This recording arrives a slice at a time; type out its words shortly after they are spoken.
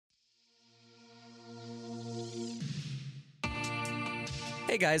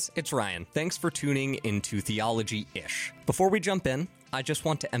Hey guys, it's Ryan. Thanks for tuning into Theology-ish. Before we jump in, I just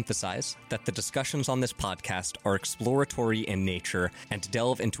want to emphasize that the discussions on this podcast are exploratory in nature and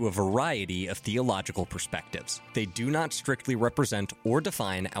delve into a variety of theological perspectives. They do not strictly represent or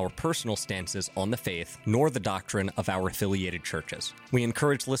define our personal stances on the faith, nor the doctrine of our affiliated churches. We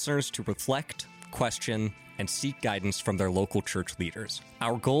encourage listeners to reflect, question, and seek guidance from their local church leaders.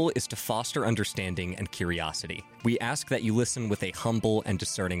 Our goal is to foster understanding and curiosity. We ask that you listen with a humble and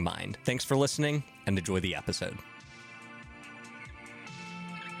discerning mind. Thanks for listening, and enjoy the episode.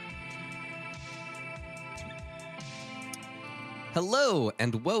 Hello,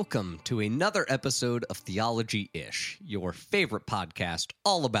 and welcome to another episode of Theology-ish, your favorite podcast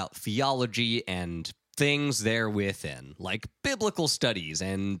all about theology and things there within, like biblical studies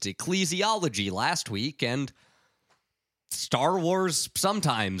and ecclesiology last week, and Star Wars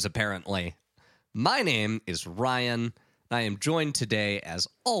sometimes, apparently. My name is Ryan. I am joined today, as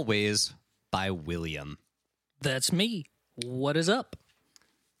always, by William. That's me. What is up?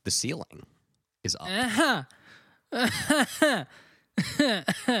 The ceiling is up.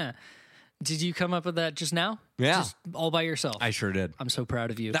 Did you come up with that just now? Yeah. Just all by yourself? I sure did. I'm so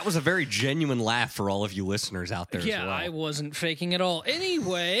proud of you. That was a very genuine laugh for all of you listeners out there as well. I wasn't faking at all.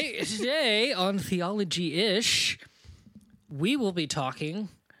 Anyway, today on Theology-ish, we will be talking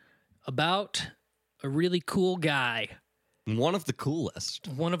about a really cool guy. One of the coolest.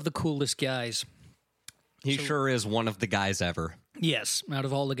 One of the coolest guys. He sure is one of the guys ever. Yes, out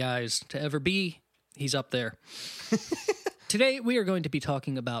of all the guys to ever be, he's up there. Today, we are going to be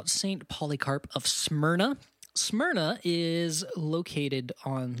talking about St. Polycarp of Smyrna. Smyrna is located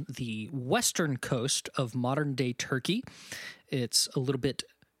on the western coast of modern-day Turkey. It's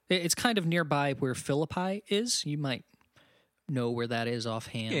it's kind of nearby where Philippi is. You might know where that is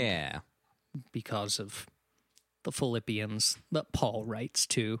offhand. Yeah. Because of the Philippians that Paul writes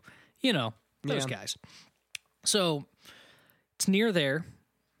to. You know, those guys. So, it's near there.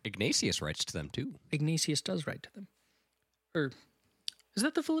 Ignatius writes to them, too. Ignatius does write to them. Or, is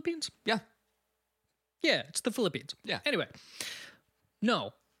that the Philippians? Yeah. Yeah, it's the Philippians. Yeah. Anyway.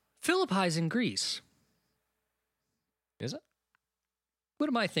 No. Philippi's in Greece. Is it? What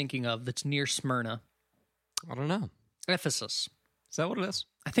am I thinking of that's near Smyrna? I don't know. Ephesus. Is that what it is?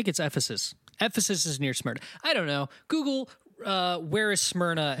 I think it's Ephesus. Ephesus is near Smyrna. I don't know. Google where is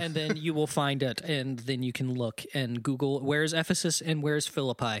Smyrna, and then you will find it, and then you can look and Google where is Ephesus and where is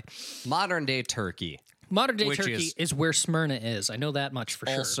Philippi. Modern-day Turkey. Modern-day Turkey is where Smyrna is. I know that much for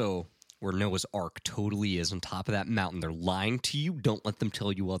sure. Also, where Noah's Ark totally is on top of that mountain. They're lying to you. Don't let them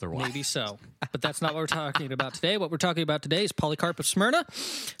tell you otherwise. Maybe so. But that's not what we're talking about today. What we're talking about today is Polycarp of Smyrna.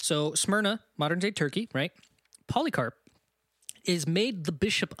 So Smyrna, modern-day Turkey, right? Polycarp is made the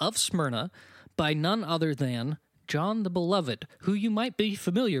bishop of Smyrna by none other than John the Beloved, who you might be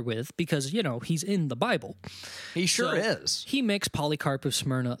familiar with because, you know, he's in the Bible. He sure is. He makes Polycarp of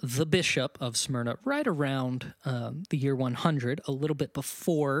Smyrna the bishop of Smyrna right around the year 100, a little bit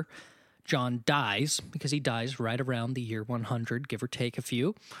before John dies, because he dies right around the year 100, give or take a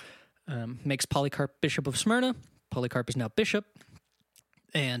few. Makes Polycarp bishop of Smyrna. Polycarp is now bishop.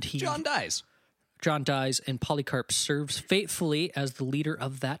 And John dies. John dies, and Polycarp serves faithfully as the leader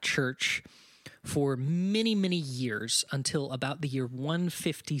of that church for many, many years until about the year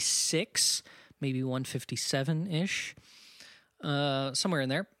 156, maybe 157-ish, somewhere in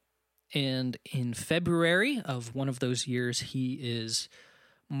there. And in February of one of those years, he is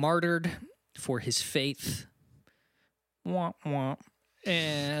martyred for his faith. Wah, wah.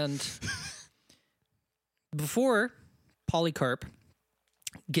 And before Polycarp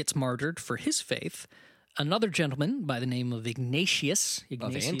gets martyred for his faith, another gentleman by the name of Ignatius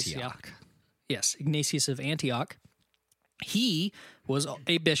of Antioch. Yes, Ignatius of Antioch. He was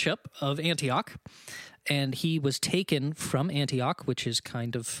a bishop of Antioch, and he was taken from Antioch, which is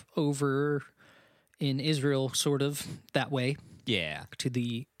kind of over in Israel, sort of that way. Yeah. To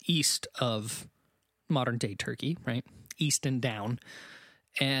the east of modern-day Turkey, right? East and down.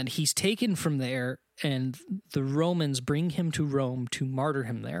 And he's taken from there, and the Romans bring him to Rome to martyr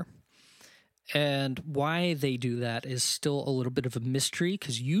him there. And why they do that is still a little bit of a mystery,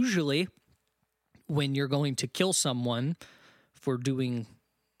 because usually when you're going to kill someone for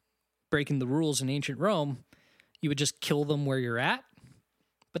breaking the rules in ancient Rome, you would just kill them where you're at.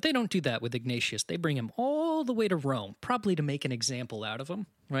 But they don't do that with Ignatius. They bring him all the way to Rome, probably to make an example out of him,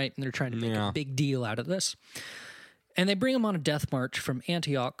 right? And they're trying to make a big deal out of this. And they bring him on a death march from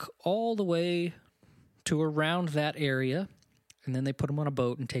Antioch all the way to around that area, and then they put him on a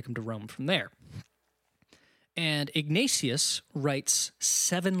boat and take him to Rome from there. And Ignatius writes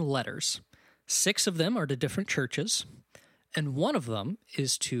 7 letters. 6 of them are to different churches, And one of them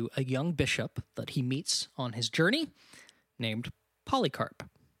is to a young bishop that he meets on his journey named Polycarp.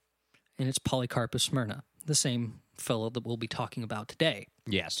 And it's Polycarp of Smyrna, the same fellow that we'll be talking about today.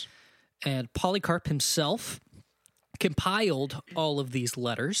 Yes. And Polycarp himself compiled all of these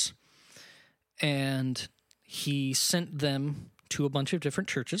letters, and he sent them to a bunch of different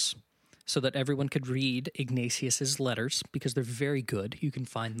churches so that everyone could read Ignatius's letters, because they're very good. You can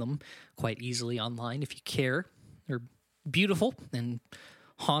find them quite easily online if you care. They're beautiful and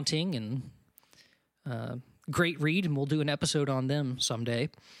haunting and great read, and we'll do an episode on them someday,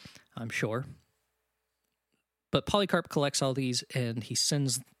 I'm sure. But Polycarp collects all these, and he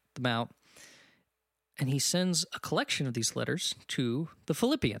sends them out, and he sends a collection of these letters to the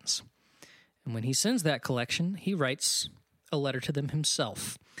Philippians. And when he sends that collection, he writes a letter to them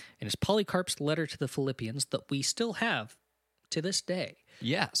himself. And it's Polycarp's letter to the Philippians that we still have to this day.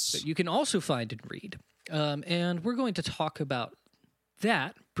 Yes. That you can also find and read. And we're going to talk about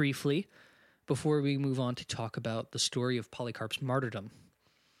that briefly before we move on to talk about the story of Polycarp's martyrdom.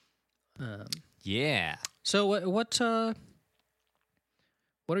 Yeah. So what are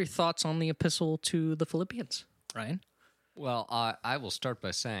your thoughts on the epistle to the Philippians, Ryan? Well, I will start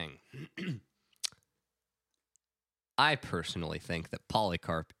by saying I personally think that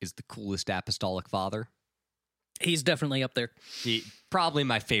Polycarp is the coolest apostolic father. He's definitely up there. Probably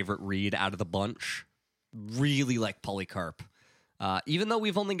my favorite read out of the bunch. Really like Polycarp. Even though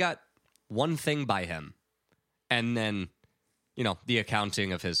we've only got one thing by him. And then, the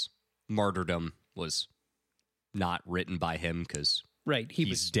accounting of his martyrdom was not written by him because he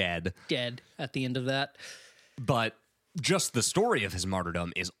was dead. Dead at the end of that. But just the story of his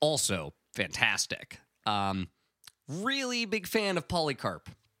martyrdom is also fantastic. Really big fan of Polycarp.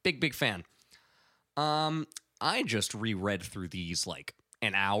 Big fan. I just reread through these like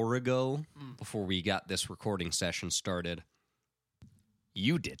an hour ago before we got this recording session started.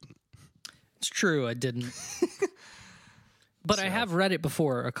 You didn't. It's true, I didn't. But I have read it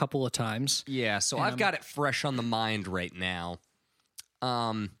before a couple of times. Yeah, so I've got it fresh on the mind right now.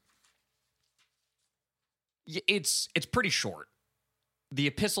 It's pretty short. The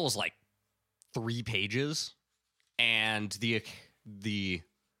epistle is like 3 pages, and the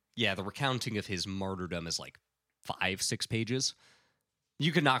recounting of his martyrdom is like 5-6 pages.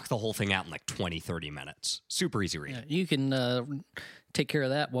 You can knock the whole thing out in like 20-30 minutes. Super easy read. Yeah, you can take care of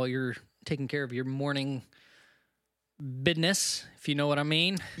that while you're taking care of your morning business, if you know what I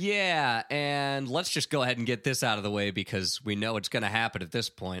mean. Yeah, and let's just go ahead and get this out of the way because we know it's going to happen at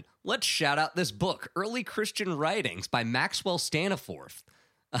this point. Let's shout out this book, Early Christian Writings by Maxwell Staniforth,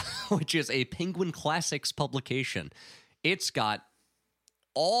 which is a Penguin Classics publication. It's got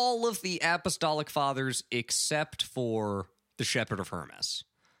all of the apostolic fathers except for the Shepherd of Hermas.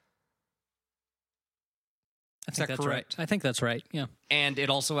 I think that's right. I think that's right, yeah. And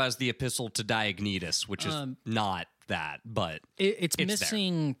it also has the epistle to Diognetus, which is not that, but it's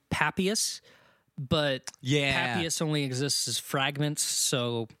missing there. Papias, but Papias only exists as fragments,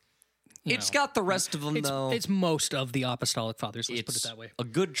 so it's got the rest of them, though. It's most of the apostolic fathers, let's put it that way. A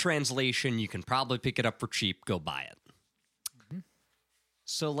good translation. You can probably pick it up for cheap. Go buy it. Mm-hmm.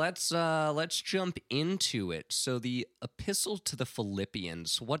 So let's jump into it. So the epistle to the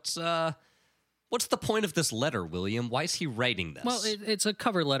Philippians, what's the point of this letter, William? Why is he writing this? Well, it's a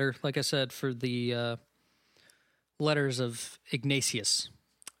cover letter, like I said, for the letters of Ignatius,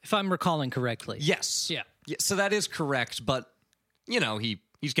 if I'm recalling correctly. Yes. Yeah. So that is correct, but,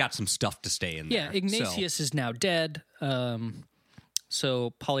 he's got some stuff to stay in there. Yeah, Ignatius is now dead,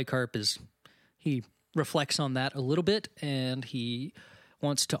 so Polycarp he reflects on that a little bit, and he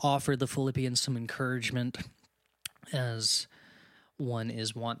wants to offer the Philippians some encouragement, as one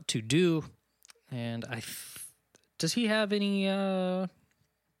is wont to do. And does he have any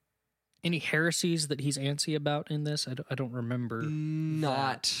heresies that he's antsy about in this? I don't remember.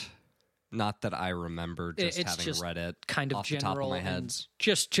 Not that I remember. It's having just read it, kind of off general, the top of my head.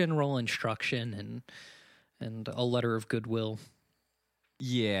 Just general instruction and a letter of goodwill.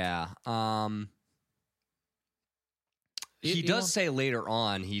 Yeah. He does say later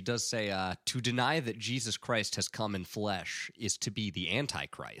on. He does say to deny that Jesus Christ has come in flesh is to be the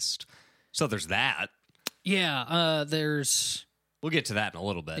Antichrist. So there's that. Yeah, there's... We'll get to that in a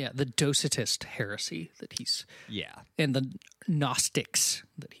little bit. Yeah, the Docetist heresy that he's... Yeah. And the Gnostics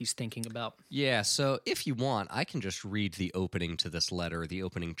that he's thinking about. Yeah, so if you want, I can just read the opening to this letter, the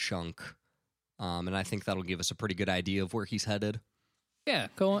opening chunk, and I think that'll give us a pretty good idea of where he's headed. Yeah,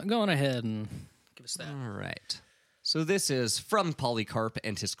 go on ahead and give us that. All right. So this is from Polycarp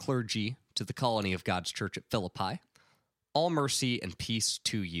and his clergy to the colony of God's church at Philippi. All mercy and peace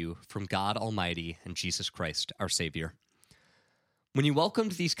to you from God Almighty and Jesus Christ, our Savior. When you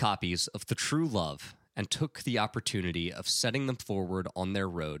welcomed these copies of the true love and took the opportunity of setting them forward on their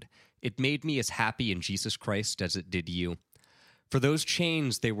road, it made me as happy in Jesus Christ as it did you. For those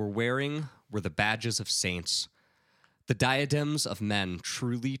chains they were wearing were the badges of saints, the diadems of men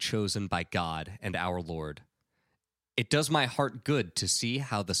truly chosen by God and our Lord. It does my heart good to see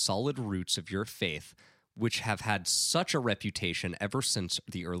how the solid roots of your faith, which have had such a reputation ever since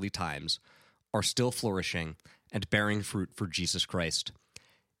the early times, are still flourishing and bearing fruit for Jesus Christ.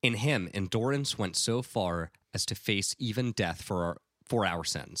 In him, endurance went so far as to face even death for our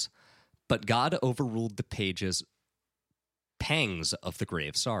sins. But God overruled the pangs of the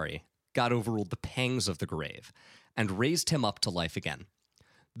grave, God overruled the pangs of the grave and raised him up to life again.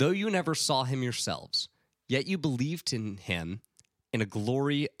 Though you never saw him yourselves, yet you believed in him in a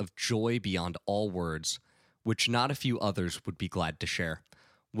glory of joy beyond all words, which not a few others would be glad to share,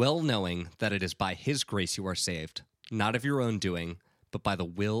 well knowing that it is by his grace you are saved, not of your own doing, but by the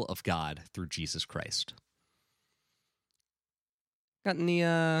will of God through Jesus Christ. Got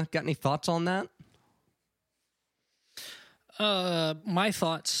any thoughts on that? My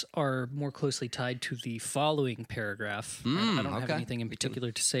thoughts are more closely tied to the following paragraph. I don't have anything in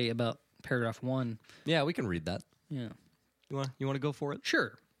particular to say about paragraph 1. Yeah, we can read that. Yeah. You want to go for it?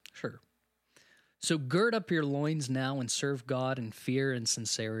 Sure. So gird up your loins now and serve God in fear and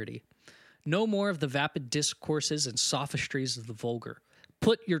sincerity. No more of the vapid discourses and sophistries of the vulgar.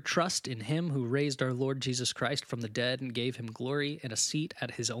 Put your trust in him who raised our Lord Jesus Christ from the dead and gave him glory and a seat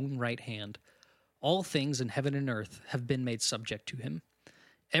at his own right hand. All things in heaven and earth have been made subject to him.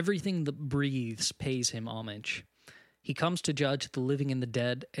 Everything that breathes pays him homage. He comes to judge the living and the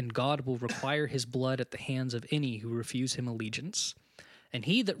dead, and God will require his blood at the hands of any who refuse him allegiance. And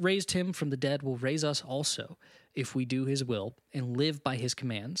he that raised him from the dead will raise us also, if we do his will, and live by his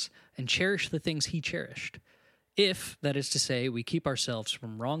commands, and cherish the things he cherished. If, that is to say, we keep ourselves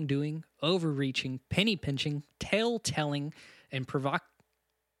from wrongdoing, overreaching, penny-pinching, tale-telling, and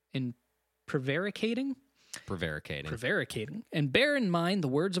prevaricating, and bear in mind the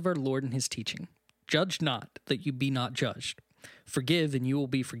words of our Lord and his teaching. Judge not, that you be not judged. Forgive, and you will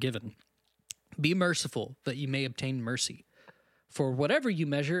be forgiven. Be merciful, that you may obtain mercy. For whatever you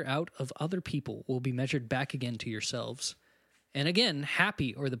measure out of other people will be measured back again to yourselves. And again,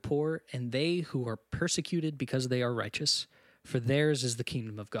 happy are the poor and they who are persecuted because they are righteous, for theirs is the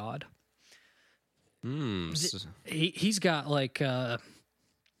kingdom of God. He's got like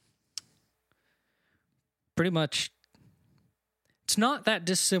pretty much, it's not that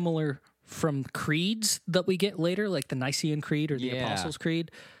dissimilar from creeds that we get later, like the Nicene Creed or the Apostles' Creed.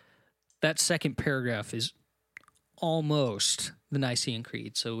 That second paragraph is almost the Nicene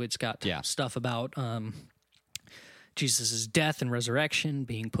Creed. So it's got stuff about Jesus' death and resurrection,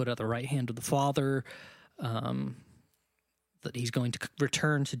 being put at the right hand of the Father, that he's going to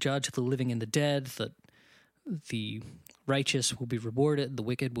return to judge the living and the dead, that the righteous will be rewarded, the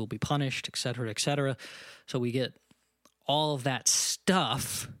wicked will be punished, etc., etc. So we get all of that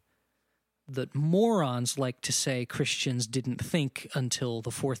stuff that morons like to say Christians didn't think until the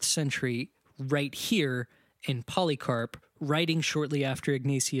 4th century, right here in Polycarp, writing shortly after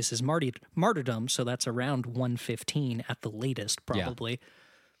Ignatius's martyrdom, so that's around 115 at the latest, probably. Yeah.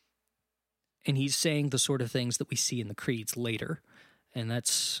 And he's saying the sort of things that we see in the creeds later, and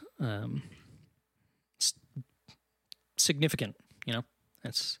that's significant, you know?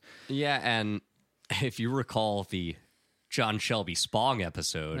 And if you recall the John Shelby Spong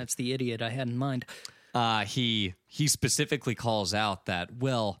episode... That's the idiot I had in mind. He specifically calls out that,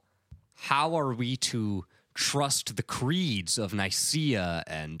 well, how are we to trust the creeds of Nicaea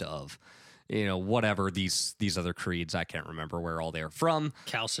and of, whatever these other creeds? I can't remember where all they're from.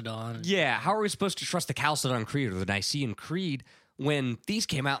 Chalcedon. Yeah, how are we supposed to trust the Chalcedon Creed or the Nicene Creed when these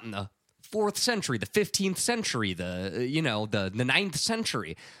came out in the 4th century, the 15th century, the 9th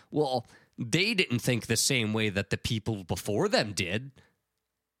century? Well, they didn't think the same way that the people before them did.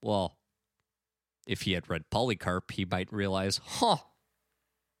 Well, if he had read Polycarp, he might realize,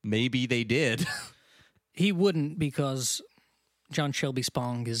 maybe they did. He wouldn't, because John Shelby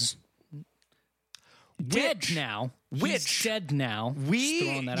Spong is dead now. He's dead now.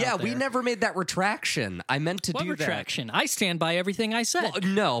 We never made that retraction. I meant to do that. What retraction? I stand by everything I said. Well,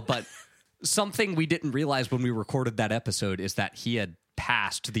 no, but something we didn't realize when we recorded that episode is that he had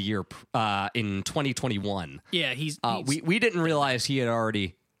passed the year in 2021. Yeah, we didn't realize he had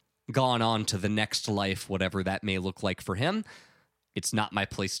already gone on to the next life, whatever that may look like for him. It's not my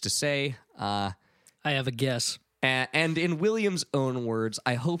place to say. I have a guess. And in William's own words,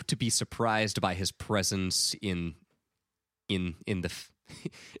 I hope to be surprised by his presence in the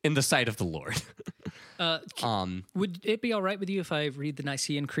sight of the Lord. Would it be all right with you if I read the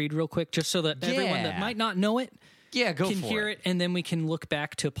Nicene Creed real quick, just so that everyone that might not know it can hear it, and then we can look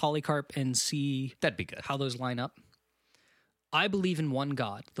back to Polycarp and see That'd be good. how those line up? I believe in one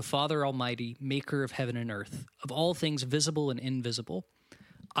God, the Father Almighty, maker of heaven and earth, of all things visible and invisible.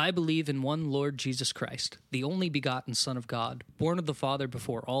 I believe in one Lord Jesus Christ, the only begotten Son of God, born of the Father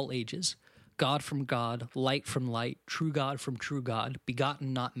before all ages, God from God, light from light, true God from true God,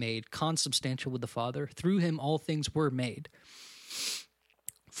 begotten not made, consubstantial with the Father. Through him all things were made.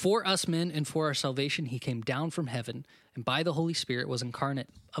 For us men and for our salvation he came down from heaven, and by the Holy Spirit was incarnate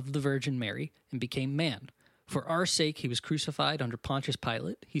of the Virgin Mary, and became man. For our sake he was crucified under Pontius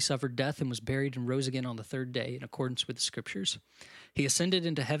Pilate. He suffered death and was buried and rose again on the third day in accordance with the Scriptures. He ascended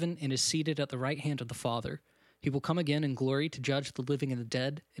into heaven and is seated at the right hand of the Father. He will come again in glory to judge the living and the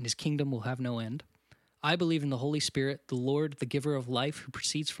dead, and his kingdom will have no end. I believe in the Holy Spirit, the Lord, the giver of life, who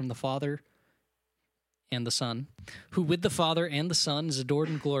proceeds from the Father and the Son, who with the Father and the Son is adored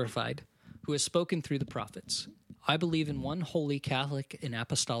and glorified, who has spoken through the prophets. I believe in one holy, Catholic, and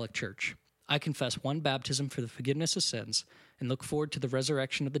apostolic church. I confess one baptism for the forgiveness of sins and look forward to the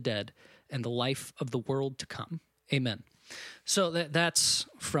resurrection of the dead and the life of the world to come. Amen. So that's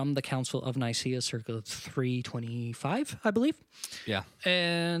from the Council of Nicaea, circa 325, I believe. Yeah.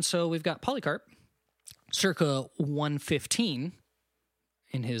 And so we've got Polycarp, circa 115,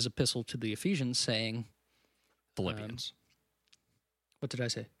 in his epistle to the Ephesians, saying... Philippians. What did I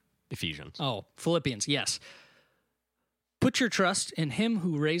say? Ephesians. Oh, Philippians, yes. Put your trust in him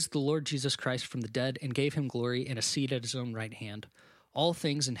who raised the Lord Jesus Christ from the dead and gave him glory and a seat at his own right hand. All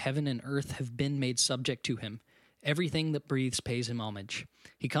things in heaven and earth have been made subject to him. Everything that breathes pays him homage.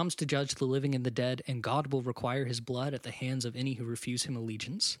 He comes to judge the living and the dead, and God will require his blood at the hands of any who refuse him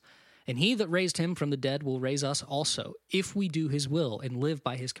allegiance. And he that raised him from the dead will raise us also, if we do his will and live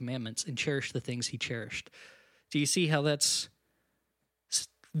by his commandments and cherish the things he cherished. Do you see how that's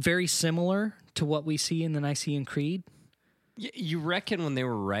very similar to what we see in the Nicene Creed? You reckon when they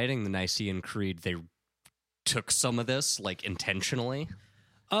were writing the Nicene Creed, they took some of this, like, intentionally?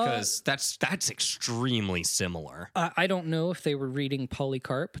 Because that's extremely similar. I don't know if they were reading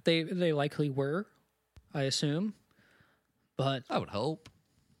Polycarp. They likely were, I assume. But I would hope.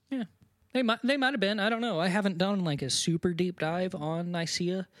 Yeah, they might have been. I don't know. I haven't done like a super deep dive on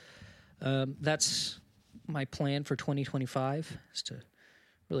Nicaea. That's my plan for 2025, is to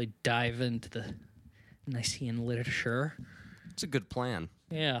really dive into the Nicene literature. It's a good plan.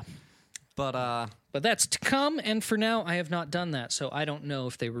 Yeah. But that's to come, and for now, I have not done that, so I don't know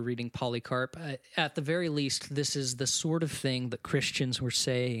if they were reading Polycarp. At the very least, this is the sort of thing that Christians were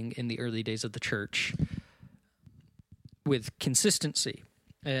saying in the early days of the church with consistency.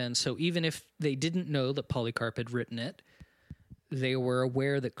 And so even if they didn't know that Polycarp had written it, they were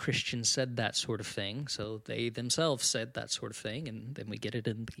aware that Christians said that sort of thing, so they themselves said that sort of thing, and then we get it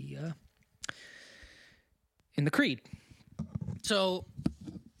in the Creed. So...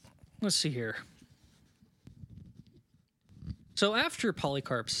 let's see here. So after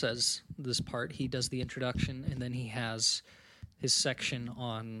Polycarp says this part, he does the introduction, and then he has his section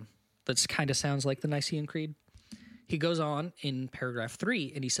on that kind of sounds like the Nicene Creed. He goes on in paragraph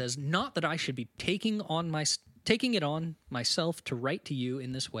 3, and he says, "Not that I should be taking it on myself to write to you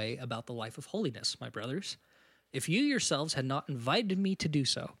in this way about the life of holiness, my brothers, if you yourselves had not invited me to do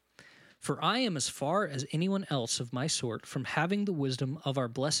so. For I am as far as anyone else of my sort from having the wisdom of our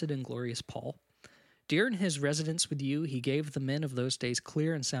blessed and glorious Paul. During his residence with you, he gave the men of those days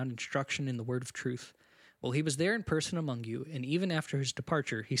clear and sound instruction in the word of truth. While he was there in person among you, and even after his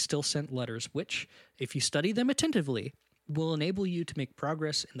departure, he still sent letters which, if you study them attentively, will enable you to make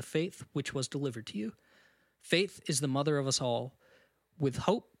progress in the faith which was delivered to you. Faith is the mother of us all, with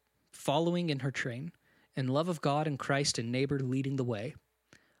hope following in her train, and love of God and Christ and neighbor leading the way.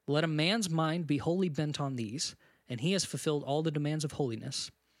 Let a man's mind be wholly bent on these, and he has fulfilled all the demands of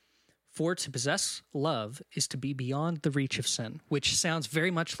holiness. For to possess love is to be beyond the reach of sin," which sounds very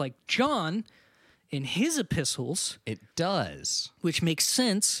much like John in his epistles. it does. Which makes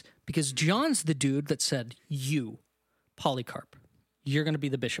sense because John's the dude that said, "You, Polycarp, you're going to be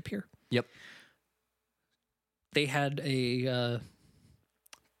the bishop here." Yep. They had a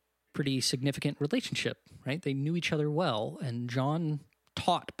pretty significant relationship, right? They knew each other well, and John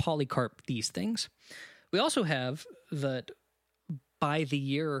taught Polycarp these things. We also have that by the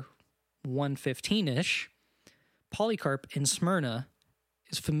year 115-ish, Polycarp in Smyrna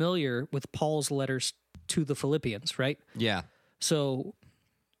is familiar with Paul's letters to the Philippians, right? Yeah. So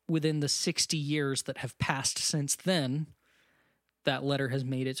within the 60 years that have passed since then, that letter has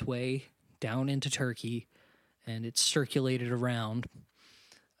made its way down into Turkey, and it's circulated around.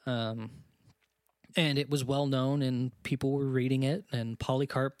 And it was well known, and people were reading it, and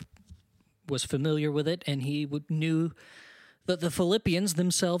Polycarp was familiar with it, and he knew that the Philippians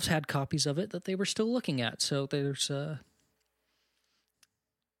themselves had copies of it that they were still looking at. So there's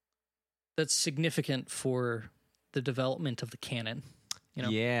that's significant for the development of the canon. You know?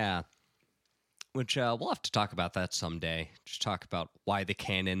 Yeah. Which we'll have to talk about that someday. Just talk about why the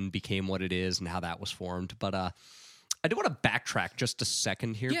canon became what it is and how that was formed. But I do want to backtrack just a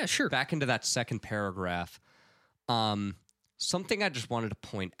second here. Yeah, sure. Back into that second paragraph. Something I just wanted to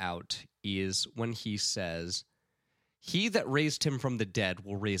point out is when he says, "He that raised him from the dead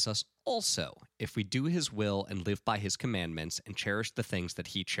will raise us also, if we do his will and live by his commandments and cherish the things that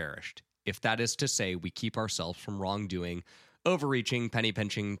he cherished. If that is to say, we keep ourselves from wrongdoing, overreaching, penny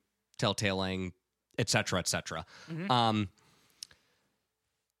pinching, telltaling, etc., etc." Mm-hmm.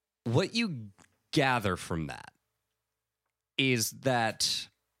 What you gather from that is that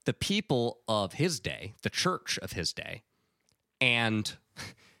the people of his day, the church of his day, and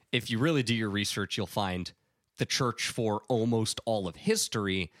if you really do your research, you'll find the church for almost all of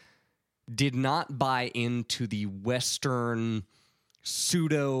history did not buy into the Western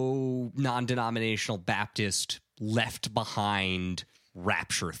pseudo non-denominational Baptist left behind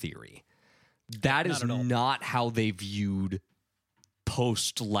rapture theory. That is not how they viewed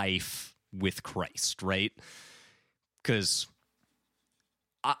post-life with Christ, right? Because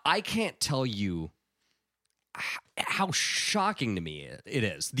I can't tell you how shocking to me it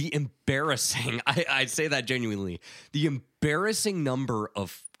is. The embarrassing, I say that genuinely, the embarrassing number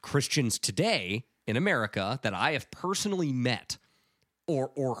of Christians today in America that I have personally met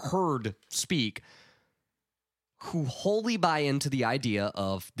or heard speak who wholly buy into the idea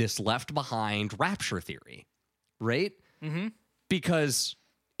of this left behind rapture theory, right? Mm-hmm. Because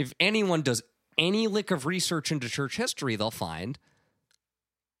if anyone does any lick of research into church history, they'll find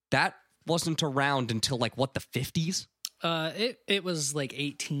that wasn't around until like what, the 50s? It was like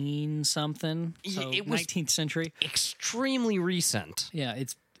 18 something. So it was 19th century. Extremely recent. Yeah,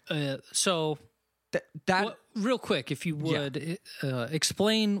 it's so that real quick, if you would,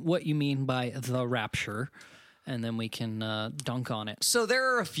 explain what you mean by the rapture, and then we can dunk on it. So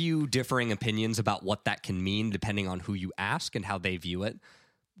there are a few differing opinions about what that can mean depending on who you ask and how they view it.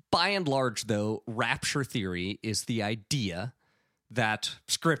 By and large, though, rapture theory is the idea that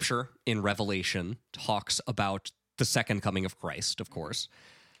Scripture in Revelation talks about the second coming of Christ, of course,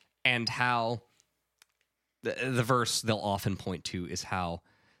 and how the verse they'll often point to is how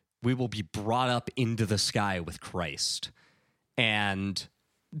we will be brought up into the sky with Christ. And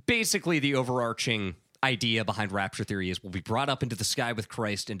basically the overarching idea behind rapture theory is we'll be brought up into the sky with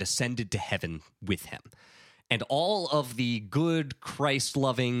Christ and ascended to heaven with him. And all of the good,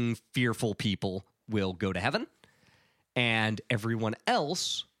 Christ-loving, fearful people will go to heaven, and everyone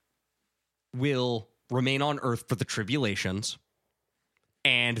else will remain on earth for the tribulations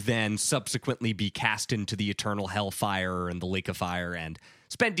and then subsequently be cast into the eternal hellfire and the lake of fire and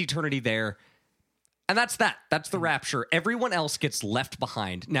spend eternity there. And that's that. That's the rapture. Everyone else gets left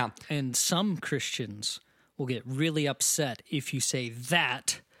behind. Now, and some Christians will get really upset if you say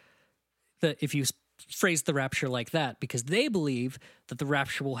that if you phrase the rapture like that, because they believe that the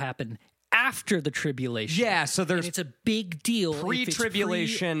rapture will happen after the tribulation. Yeah, so there's it's a big deal.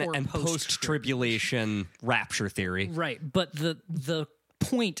 Pre-tribulation and post-tribulation rapture theory. Right, but the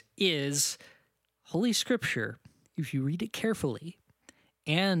point is, Holy Scripture, if you read it carefully,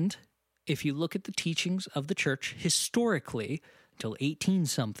 and if you look at the teachings of the church historically, until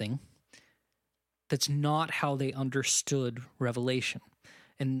 18-something, that's not how they understood Revelation.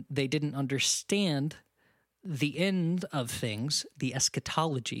 And they didn't understand the end of things, the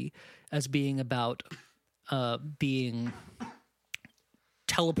eschatology, as being about being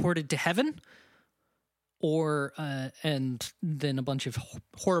teleported to heaven, or and then a bunch of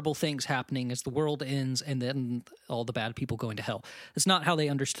horrible things happening as the world ends, and then all the bad people going to hell. That's not how they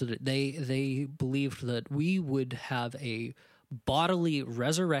understood it. They believed that we would have a bodily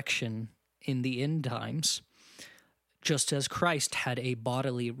resurrection in the end times, just as Christ had a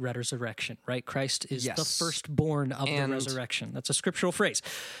bodily resurrection, right? Christ is the firstborn of the resurrection. That's a scriptural phrase.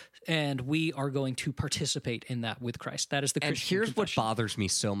 And we are going to participate in that with Christ. That is the Christian confession. What confession. bothers me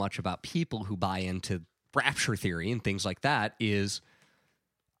so much about people who buy into rapture theory and things like that is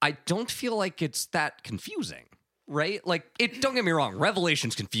I don't feel like it's that confusing, right? Like, don't get me wrong,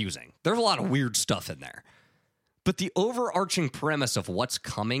 Revelation's confusing. There's a lot of weird stuff in there. But the overarching premise of what's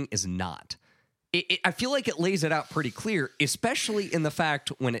coming is not. I feel like it lays it out pretty clear, especially in the fact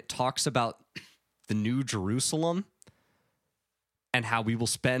when it talks about the New Jerusalem and how we will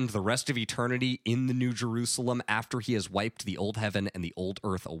spend the rest of eternity in the New Jerusalem after he has wiped the old heaven and the old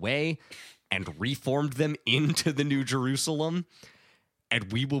earth away. and reformed them into the New Jerusalem,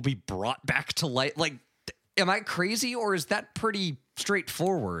 and we will be brought back to life. Like, am I crazy, or is that pretty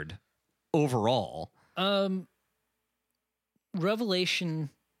straightforward overall? Revelation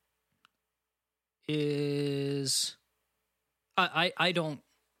is... I don't...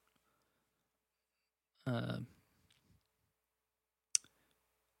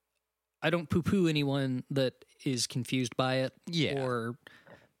 I don't poo-poo anyone that is confused by it or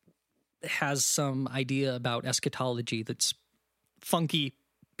has some idea about eschatology that's funky,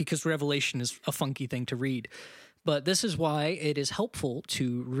 because Revelation is a funky thing to read. But this is why it is helpful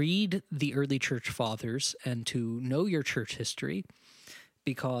to read the early church fathers and to know your church history,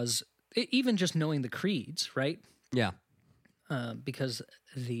 because even just knowing the creeds, right? Yeah. Because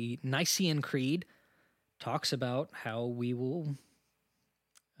the Nicene Creed talks about how we will...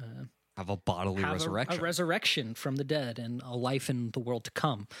 have a bodily resurrection. A resurrection from the dead and a life in the world to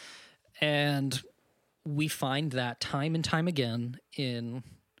come. And we find that time and time again in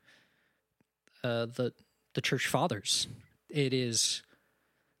the church fathers. It is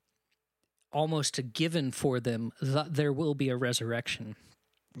almost a given for them that there will be a resurrection.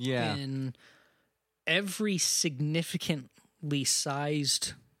 Yeah. In every significantly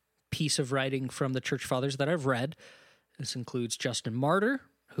sized piece of writing from the church fathers that I've read, this includes Justin Martyr,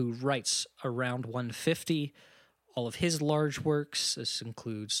 who writes around 150, all of his large works. This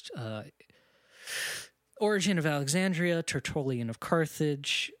includes Origen of Alexandria, Tertullian of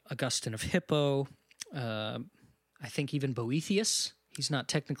Carthage, Augustine of Hippo, I think even Boethius. He's not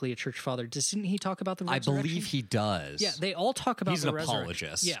technically a church father. Doesn't he talk about the resurrection? I believe he does. Yeah, they all talk about the resurrection. He's an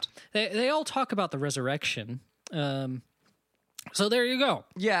apologist. Yeah, they all talk about the resurrection. So there you go.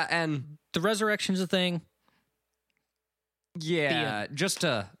 Yeah, and... the resurrection's a thing. Yeah, just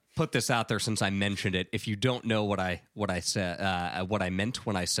to put this out there, since I mentioned it, if you don't know what I said, what I meant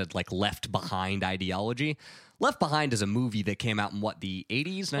when I said like Left Behind ideology, Left Behind is a movie that came out in the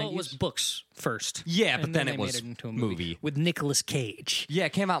 80s, 90s? Well, it was books first. Yeah, but and then they it was made it into a movie with Nicolas Cage. Yeah,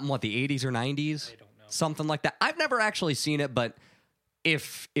 it came out in the 80s or 90s? I don't know. Something like that. I've never actually seen it, but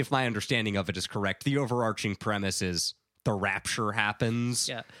if my understanding of it is correct, the overarching premise is the rapture happens,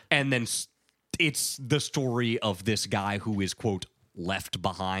 and then it's the story of this guy who is, quote, left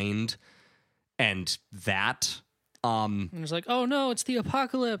behind, and that... and it's like, oh no, it's the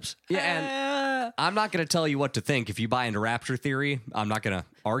apocalypse. Yeah, and I'm not going to tell you what to think. If you buy into rapture theory, I'm not going to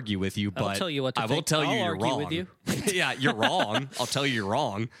argue with you, but I'll tell you what to I think. will tell you I'll you're argue wrong. with you. Yeah, you're wrong. I'll tell you you're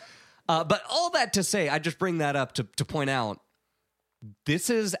wrong. But all that to say, I just bring that up to point out, this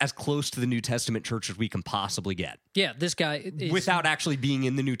is as close to the New Testament church as we can possibly get. Yeah, this guy is... without actually being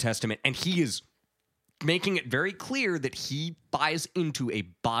in the New Testament, and he is making it very clear that he buys into a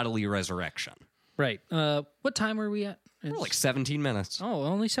bodily resurrection. Right. What time are we at? We're like 17 minutes. Oh,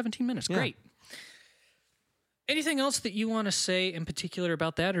 only 17 minutes. Yeah. Great. Anything else that you want to say in particular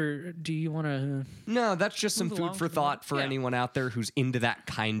about that, or do you want to... No, that's just some move food along for from thought that? for Yeah. anyone out there who's into that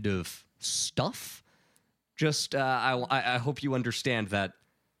kind of stuff. Just, I hope you understand that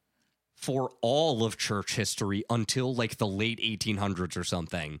for all of church history until like the late 1800s or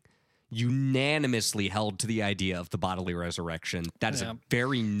something, unanimously held to the idea of the bodily resurrection. That is a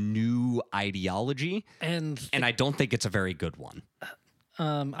very new ideology, and I don't think it's a very good one.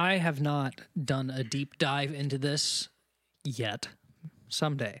 I have not done a deep dive into this yet.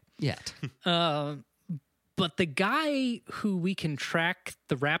 Someday. Yet. But the guy who we can track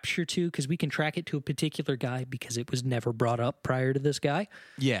the rapture to, because we can track it to a particular guy because it was never brought up prior to this guy.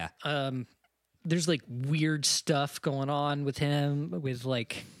 Yeah. There's like weird stuff going on with him, with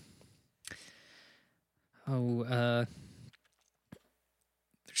like... there's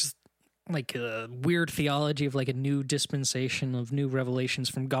like a weird theology of like a new dispensation of new revelations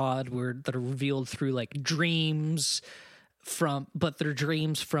from God that are revealed through like dreams but they're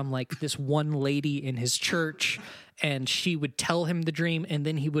dreams from like this one lady in his church, and she would tell him the dream and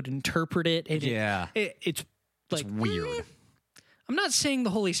then he would interpret it. And it's like weird. I'm not saying the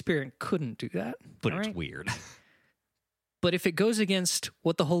Holy Spirit couldn't do that, but it's weird. But if it goes against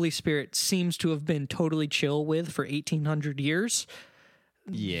what the Holy Spirit seems to have been totally chill with for 1,800 years,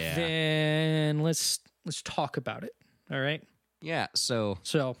 then let's talk about it. All right? Yeah, so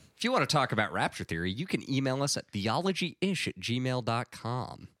if you want to talk about rapture theory, you can email us at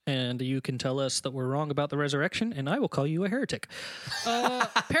theologyish@gmail.com. And you can tell us that we're wrong about the resurrection, and I will call you a heretic.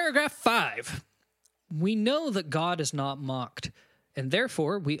 Paragraph 5. We know that God is not mocked, and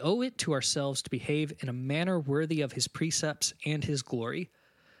therefore we owe it to ourselves to behave in a manner worthy of his precepts and his glory.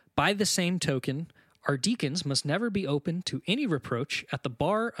 By the same token, our deacons must never be open to any reproach at the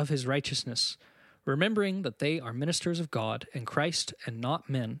bar of his righteousness, remembering that they are ministers of God and Christ and not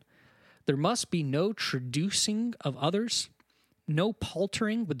men. There must be no traducing of others, no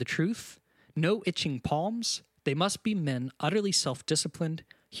paltering with the truth, no itching palms. They must be men utterly self-disciplined,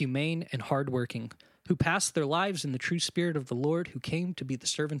 humane, and hard-working, who pass their lives in the true spirit of the Lord, who came to be the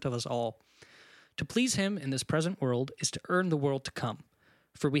servant of us all. To please him in this present world is to earn the world to come.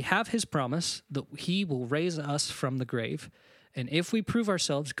 For we have his promise that he will raise us from the grave, and if we prove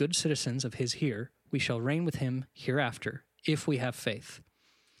ourselves good citizens of his here, we shall reign with him hereafter, if we have faith.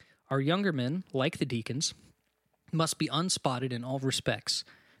 Our younger men, like the deacons, must be unspotted in all respects,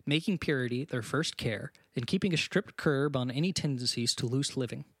 making purity their first care, and keeping a strict curb on any tendencies to loose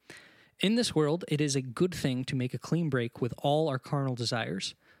living. In this world, it is a good thing to make a clean break with all our carnal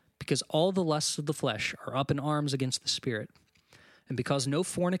desires, because all the lusts of the flesh are up in arms against the spirit, and because no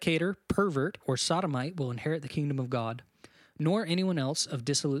fornicator, pervert, or sodomite will inherit the kingdom of God, nor anyone else of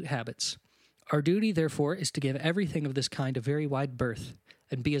dissolute habits. Our duty, therefore, is to give everything of this kind a very wide berth,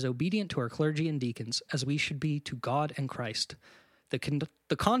 and be as obedient to our clergy and deacons as we should be to God and Christ. The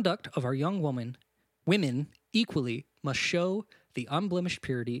conduct of our young women equally must show the unblemished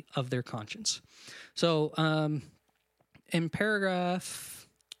purity of their conscience. So, in paragraph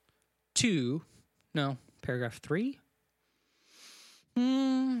 3?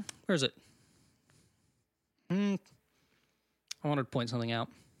 Where is it? I wanted to point something out.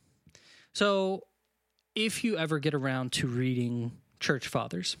 So, if you ever get around to reading Church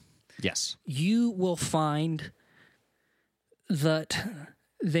Fathers, Yes. you will find that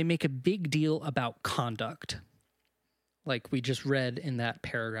they make a big deal about conduct, like we just read in that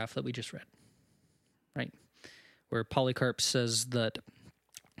paragraph that we just read, right? Where Polycarp says that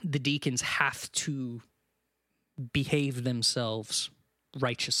the deacons have to behave themselves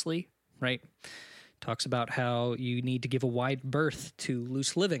righteously, right? Talks about how you need to give a wide berth to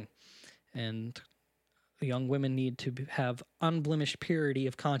loose living, and the young women need to have unblemished purity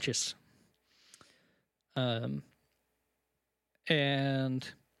of conscience. And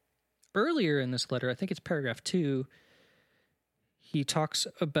earlier in this letter, I think it's paragraph 2, he talks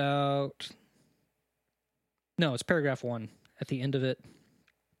about... No, it's paragraph 1 at the end of it.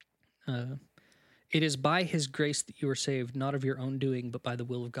 It is by his grace that you are saved, not of your own doing, but by the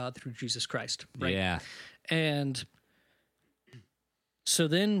will of God through Jesus Christ. Right? Yeah. And so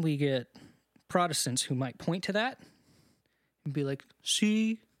then we get Protestants who might point to that and be like,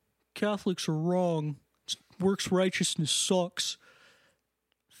 see, Catholics are wrong. Works righteousness sucks.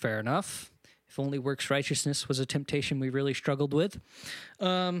 Fair enough. If only works righteousness was a temptation we really struggled with.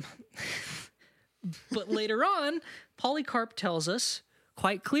 But later on, Polycarp tells us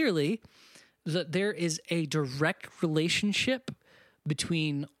quite clearly that there is a direct relationship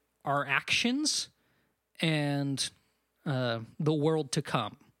between our actions and the world to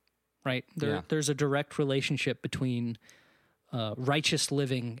come, right? There's a direct relationship between righteous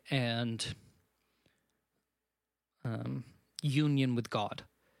living and union with God.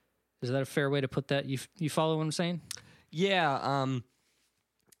 Is that a fair way to put that? You follow what I'm saying? Yeah.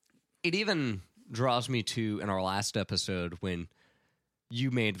 It even draws me to, in our last episode, when you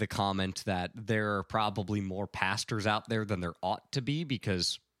made the comment that there are probably more pastors out there than there ought to be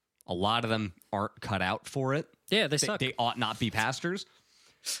because a lot of them aren't cut out for it. Yeah, they suck. They ought not be pastors.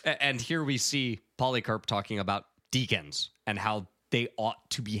 And here we see Polycarp talking about deacons and how they ought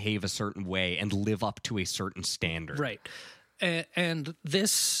to behave a certain way and live up to a certain standard. Right. And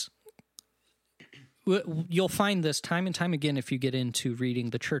this, you'll find this time and time again if you get into reading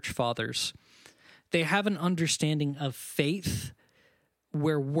the Church Fathers. They have an understanding of faith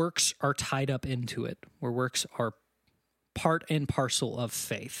where works are tied up into it, where works are part and parcel of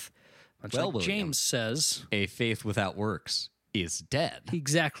faith. Much like William, James says, a faith without works is dead.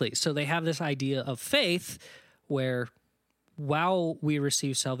 Exactly. So they have this idea of faith where while we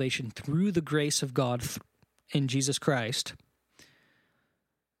receive salvation through the grace of God in Jesus Christ,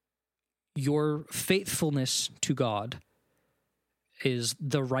 your faithfulness to God is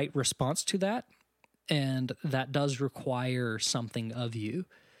the right response to that, and that does require something of you,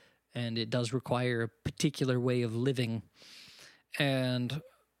 and it does require a particular way of living. And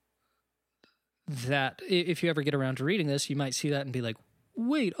that, if you ever get around to reading this, you might see that and be like,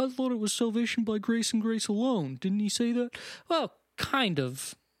 wait, I thought it was salvation by grace and grace alone. Didn't he say that? Well, kind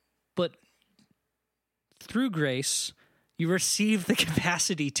of, but through grace, you receive the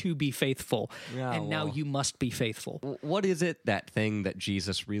capacity to be faithful, and now you must be faithful. What is it, that thing that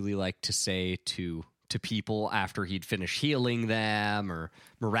Jesus really liked to say to people after he'd finished healing them or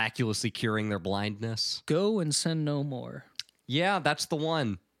miraculously curing their blindness? Go and sin no more. Yeah, that's the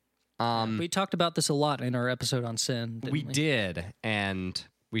one. We talked about this a lot in our episode on sin, didn't we? We did, and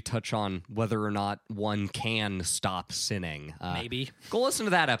we touch on whether or not one can stop sinning. Maybe. Go listen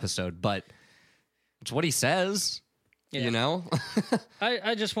to that episode, but it's what he says, you know?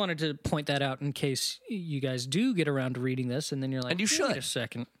 I just wanted to point that out in case you guys do get around to reading this, and then you're like, and you should.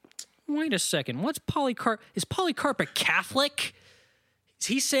 Wait a second. What's Polycarp? Is Polycarp a Catholic? Is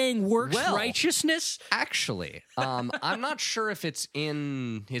he saying works righteousness? Actually, I'm not sure if it's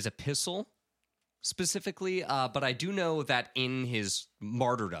in his epistle specifically, but I do know that in his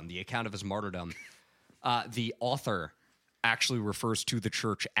martyrdom, the account of his martyrdom, the author actually refers to the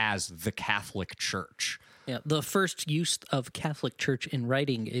church as the Catholic Church. Yeah, the first use of Catholic Church in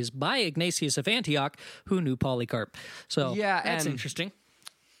writing is by Ignatius of Antioch, who knew Polycarp. So that's interesting.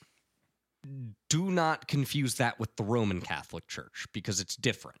 Do not confuse that with the Roman Catholic Church, because it's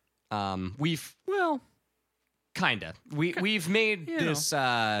different. We've made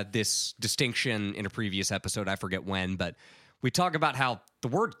this distinction in a previous episode. I forget when, but we talk about how the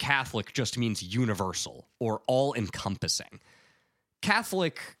word Catholic just means universal or all-encompassing.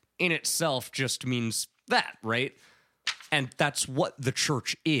 Catholic in itself just means that, right? And that's what the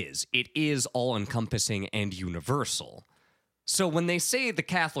church is. It is all-encompassing and universal. So when they say the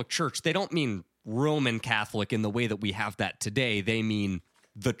Catholic Church, they don't mean Roman Catholic in the way that we have that today. They mean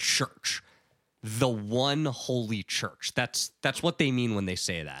the church, the one holy church. That's what they mean when they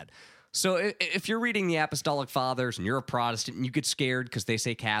say that. So if you're reading the Apostolic Fathers and you're a Protestant and you get scared because they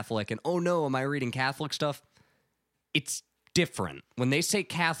say Catholic and, oh no, am I reading Catholic stuff? It's different. When they say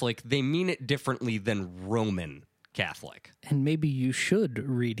Catholic, they mean it differently than Roman Catholic. And maybe you should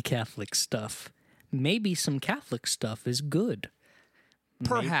read Catholic stuff. Maybe some Catholic stuff is good.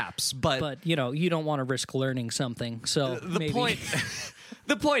 Perhaps, but you know, you don't want to risk learning something. So the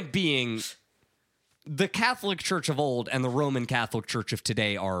point being, the Catholic Church of old and the Roman Catholic Church of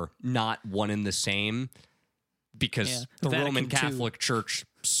today are not one and the same, because the Roman Catholic Church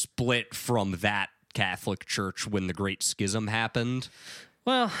split from that Catholic Church when the Great Schism happened.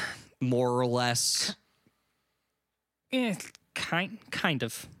 Well, more or less. Kind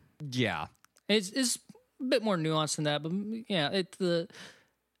of. Yeah. It's a bit more nuanced than that, but yeah,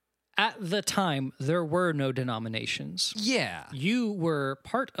 at the time, there were no denominations. Yeah. You were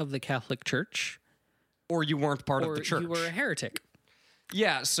part of the Catholic Church. Or you weren't part of the church. You were a heretic.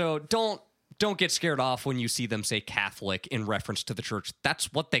 Yeah, so don't get scared off when you see them say Catholic in reference to the church.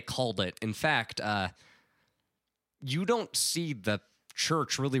 That's what they called it. In fact, you don't see the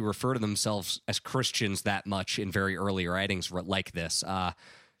church really refer to themselves as Christians that much in very early writings like this.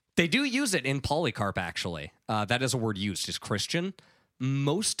 They do use it in Polycarp, actually. That is a word used, is Christian.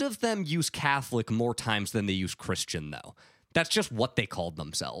 Most of them use Catholic more times than they use Christian, though. That's just what they called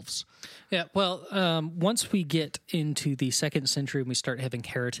themselves. Yeah, well, once we get into the 2nd century and we start having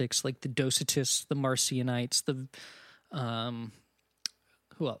heretics like the Docetists, the Marcionites, the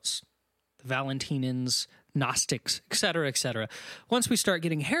who else? The Valentinans, Gnostics, etc., etc. Once we start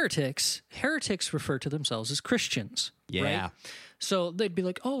getting heretics refer to themselves as Christians. Yeah. Right? So they'd be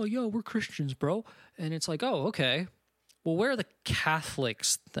like, oh, yo, we're Christians, bro. And it's like, oh, okay. Well, where are the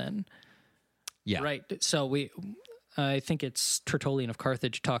Catholics then? Yeah. Right. So I think it's Tertullian of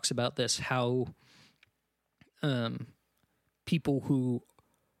Carthage talks about this, how people who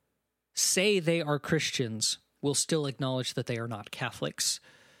say they are Christians will still acknowledge that they are not Catholics.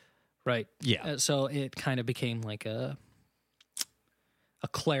 Right. Yeah. So it kind of became like a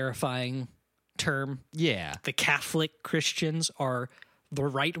clarifying term. Yeah. The Catholic Christians are the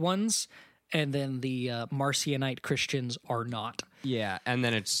right ones, and then the Marcionite Christians are not. Yeah, and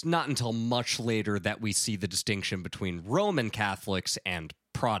then it's not until much later that we see the distinction between Roman Catholics and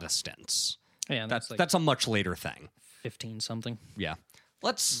Protestants. Yeah, that's a much later thing. 15-something. Yeah.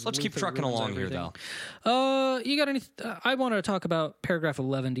 Let's keep trucking along here, though. You got any? I want to talk about paragraph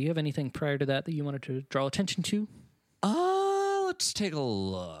 11. Do you have anything prior to that you wanted to draw attention to? Let's take a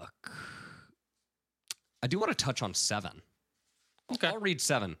look. I do want to touch on 7. Okay. I'll read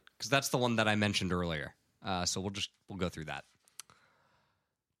 7, because that's the one that I mentioned earlier. So we'll go through that.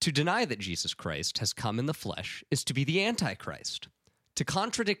 To deny that Jesus Christ has come in the flesh is to be the Antichrist. To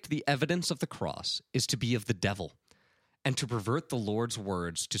contradict the evidence of the cross is to be of the devil. And to pervert the Lord's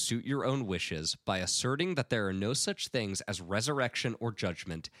words to suit your own wishes by asserting that there are no such things as resurrection or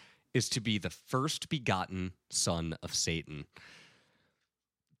judgment is to be the first begotten son of Satan.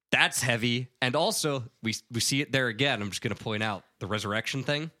 That's heavy. And also, we see it there again. I'm just going to point out the resurrection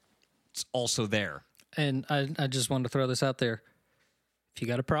thing. It's also there. And I just wanted to throw this out there. If you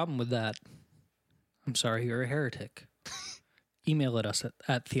got a problem with that, I'm sorry, you're a heretic. Email at us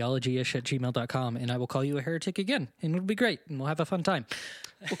at theologyish@gmail.com, and I will call you a heretic again, and it'll be great, and we'll have a fun time.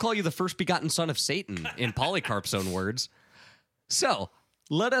 We'll call you the first begotten son of Satan, in Polycarp's own words. So,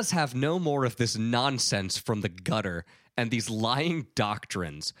 Let us have no more of this nonsense from the gutter and these lying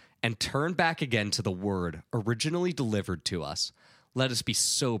doctrines, and turn back again to the word originally delivered to us. Let us be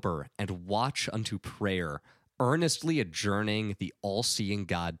sober and watch unto prayer, earnestly adjourning the all-seeing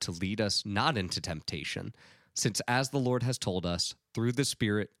God to lead us not into temptation, since as the Lord has told us, through the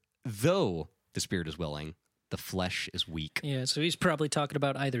Spirit, though the Spirit is willing, the flesh is weak. Yeah, so he's probably talking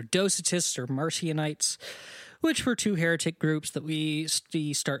about either Docetists or Marcionites, which were two heretic groups that we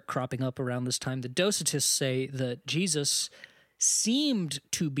see start cropping up around this time. The Docetists say that Jesus seemed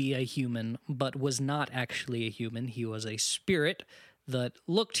to be a human, but was not actually a human. He was a spirit that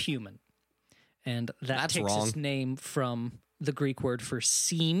looked human. And that's takes its name from the Greek word for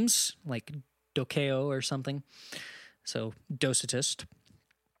seems, like dokeo or something. So, Docetist.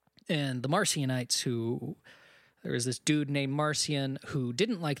 And the Marcionites, who... There was this dude named Marcion who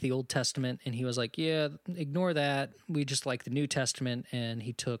didn't like the Old Testament, and he was like, yeah, ignore that. We just like the New Testament. And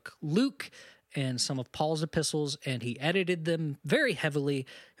he took Luke and some of Paul's epistles, and he edited them very heavily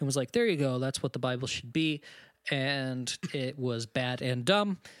and was like, there you go, that's what the Bible should be. And it was bad and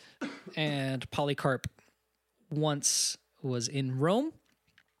dumb. And Polycarp once was in Rome,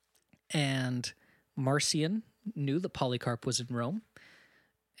 and Marcion knew that Polycarp was in Rome,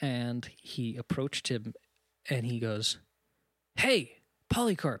 and he approached him, and he goes, hey,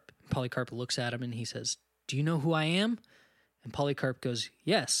 Polycarp. Polycarp looks at him and he says, do you know who I am? And Polycarp goes,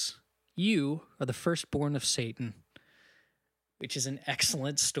 yes, you are the firstborn of Satan, which is an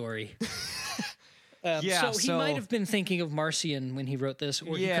excellent story. So he might have been thinking of Marcion when he wrote this,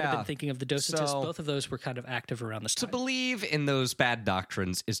 or he could have been thinking of the Docetists. Both of those were kind of active around this time. To believe in those bad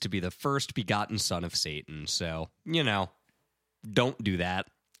doctrines is to be the first begotten son of Satan. So, don't do that.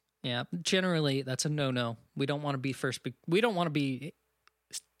 Yeah, generally that's a no-no. We don't want to be we don't want to be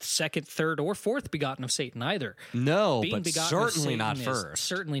second, third, or fourth begotten of Satan either. No, but certainly not first.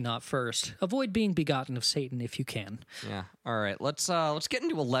 Certainly not first. Avoid being begotten of Satan if you can. Yeah. All right. Let's get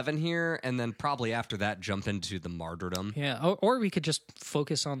into 11 here, and then probably after that jump into the martyrdom. Yeah. Or we could just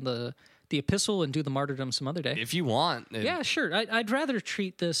focus on the epistle and do the martyrdom some other day if you want. Yeah, sure. I'd rather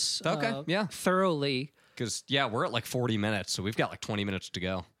treat this thoroughly. Because we're at like 40 minutes, so we've got like 20 minutes to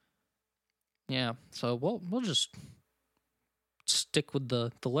go. Yeah. So we'll just stick with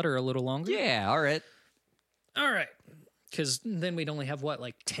the letter a little longer. Yeah, all right. All right. Because then we'd only have,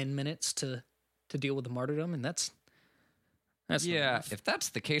 10 minutes to deal with the martyrdom, and that's enough. If that's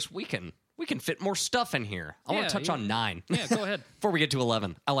the case, we can fit more stuff in here. I want to touch on 9. Yeah, go ahead. Before we get to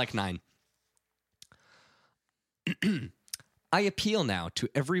 11. I like 9. I appeal now to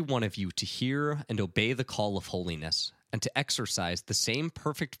every one of you to hear and obey the call of holiness, and to exercise the same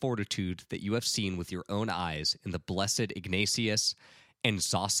perfect fortitude that you have seen with your own eyes in the blessed Ignatius and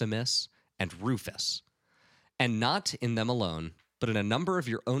Zosimus and Rufus, and not in them alone, but in a number of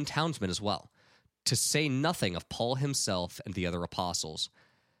your own townsmen as well, to say nothing of Paul himself and the other apostles.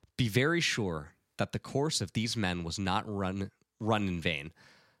 Be very sure that the course of these men was not run in vain,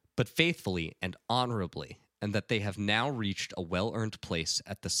 but faithfully and honorably, and that they have now reached a well-earned place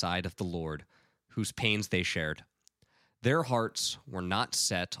at the side of the Lord, whose pains they shared. Their hearts were not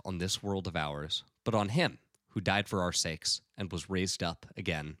set on this world of ours, but on him who died for our sakes and was raised up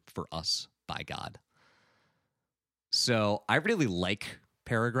again for us by God. So I really like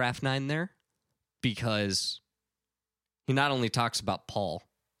paragraph 9 there, because he not only talks about Paul,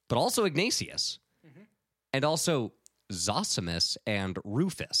 but also Ignatius, and also Zosimus and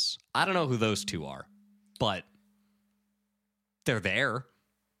Rufus. I don't know who those two are, but they're there.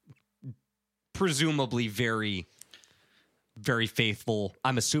 Presumably very, very faithful.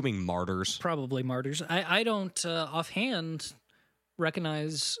 I'm assuming martyrs. Probably martyrs. I don't offhand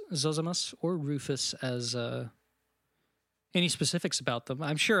recognize Zosimus or Rufus as any specifics about them.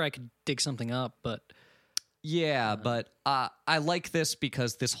 I'm sure I could dig something up, but... Yeah, but I like this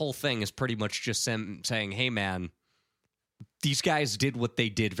because this whole thing is pretty much just saying, hey, man, these guys did what they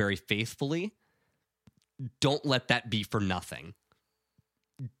did very faithfully. Don't let that be for nothing.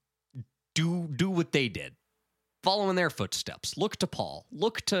 Do what they did. Follow in their footsteps. Look to Paul.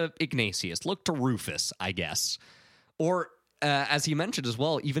 Look to Ignatius. Look to Rufus, I guess. Or, as he mentioned as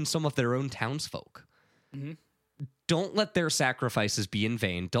well, even some of their own townsfolk. Mm-hmm. Don't let their sacrifices be in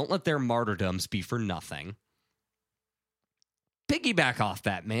vain. Don't let their martyrdoms be for nothing. Piggyback off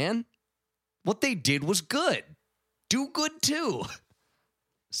that, man. What they did was good. Do good, too.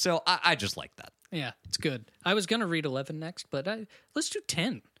 So I just like that. Yeah, it's good. I was going to read 11 next, but let's do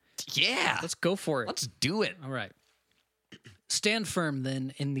 10. Yeah. Let's go for it. Let's do it. All right. Stand firm,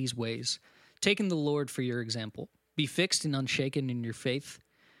 then, in these ways, taking the Lord for your example. Be fixed and unshaken in your faith.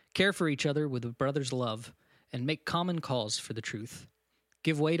 Care for each other with a brother's love, and make common cause for the truth.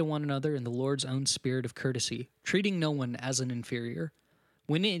 Give way to one another in the Lord's own spirit of courtesy, treating no one as an inferior.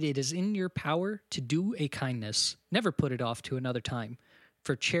 When it is in your power to do a kindness, never put it off to another time,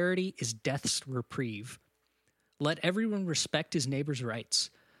 for charity is death's reprieve. Let everyone respect his neighbor's rights,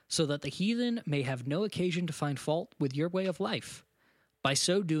 so that the heathen may have no occasion to find fault with your way of life. By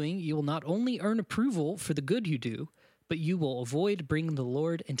so doing, you will not only earn approval for the good you do, but you will avoid bringing the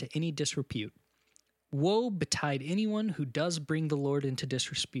Lord into any disrepute. Woe betide anyone who does bring the Lord into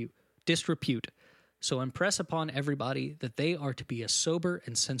disrepute. So impress upon everybody that they are to be as sober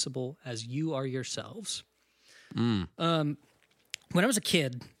and sensible as you are yourselves. When I was a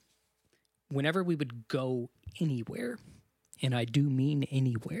kid, whenever we would go anywhere, and I do mean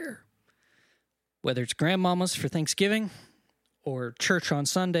anywhere, whether it's grandmama's for Thanksgiving or church on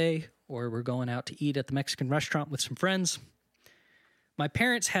Sunday, or we're going out to eat at the Mexican restaurant with some friends, my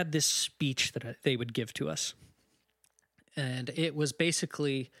parents had this speech that they would give to us. And it was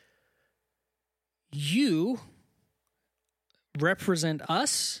basically, you represent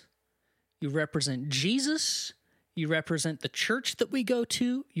us, you represent Jesus, you represent the church that we go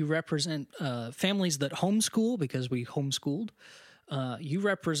to, you represent families that homeschool because we homeschooled, you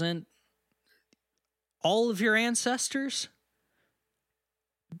represent all of your ancestors.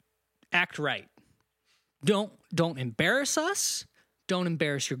 Act right. Don't embarrass us. Don't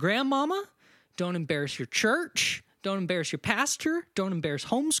embarrass your grandmama. Don't embarrass your church. Don't embarrass your pastor. Don't embarrass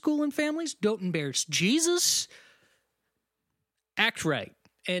homeschooling families. Don't embarrass Jesus. Act right.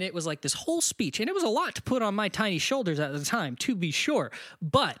 And it was like this whole speech. And it was a lot to put on my tiny shoulders at the time, to be sure.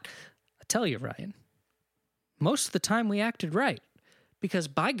 But I tell you, Ryan, most of the time we acted right. Because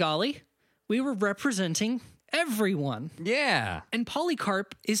by golly, we were representing everyone. Yeah. And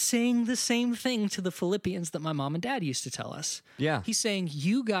Polycarp is saying the same thing to the Philippians that my mom and dad used to tell us. Yeah. He's saying,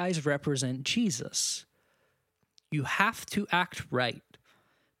 you guys represent Jesus. You have to act right.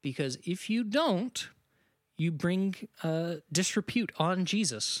 Because if you don't, you bring disrepute on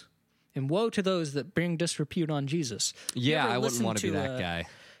Jesus. And woe to those that bring disrepute on Jesus. Yeah, I wouldn't want to be that guy.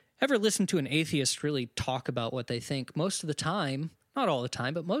 Ever listen to an atheist really talk about what they think? Most of the time, not all the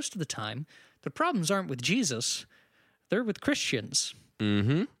time, but most of the time, the problems aren't with Jesus. They're with Christians.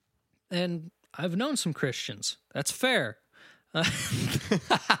 Mm-hmm. And I've known some Christians. That's fair.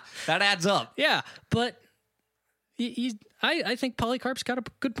 That adds up. Yeah, but I think Polycarp's got a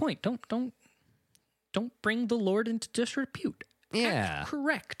good point. Don't bring the Lord into disrepute. Yeah. Act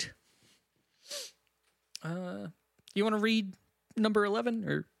correct. You want to read number 11?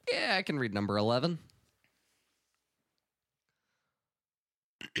 Or Yeah, I can read number 11.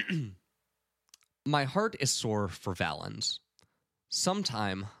 My heart is sore for Valens.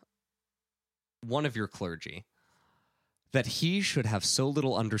 Sometime one of your clergy, that he should have so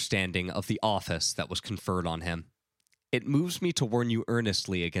little understanding of the office that was conferred on him. It moves me to warn you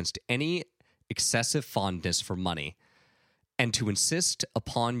earnestly against any excessive fondness for money, and to insist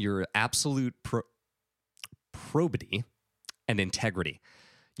upon your absolute probity and integrity.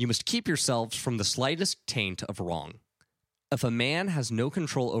 You must keep yourselves from the slightest taint of wrong. If a man has no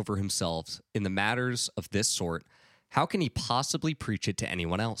control over himself in the matters of this sort, how can he possibly preach it to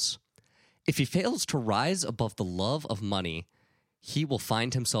anyone else? If he fails to rise above the love of money, he will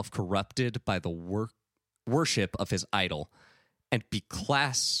find himself corrupted by the worship of his idol, and be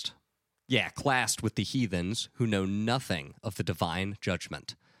classed with the heathens who know nothing of the divine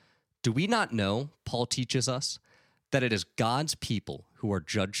judgment. Do we not know, Paul teaches us, that it is God's people who are to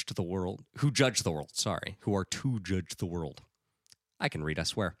judge the world. I can read, I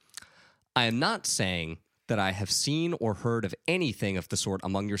swear. I am not saying that I have seen or heard of anything of the sort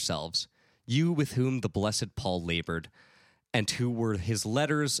among yourselves, you with whom the blessed Paul labored, and who were his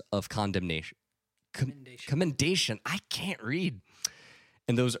letters of commendation. I can't read.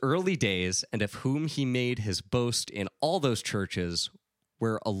 In those early days, and of whom he made his boast in all those churches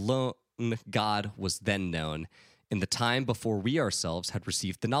where alone God was then known, in the time before we ourselves had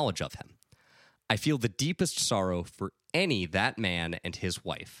received the knowledge of him. I feel the deepest sorrow for that man and his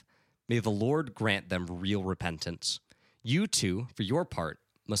wife. May the Lord grant them real repentance. You too, for your part,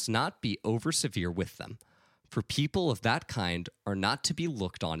 must not be over severe with them, for people of that kind are not to be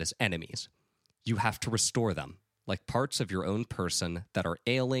looked on as enemies. You have to restore them, like parts of your own person that are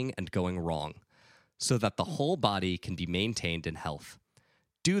ailing and going wrong, so that the whole body can be maintained in health.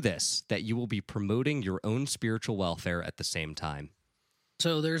 Do this, that you will be promoting your own spiritual welfare at the same time.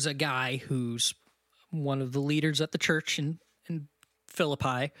 So there's a guy who's one of the leaders at the church in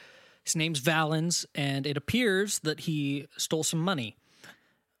Philippi. His name's Valens, and it appears that he stole some money.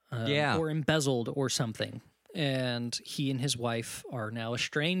 Or embezzled or something. And he and his wife are now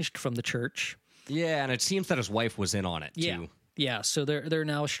estranged from the church. Yeah, and it seems that his wife was in on it, too. Yeah, so they're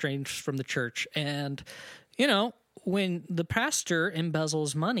now estranged from the church. And, you know, when the pastor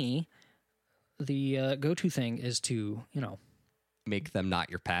embezzles money, the go-to thing is to, you know... Make them not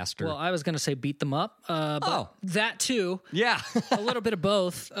your pastor. Well, I was going to say beat them up, but that too. Yeah. A little bit of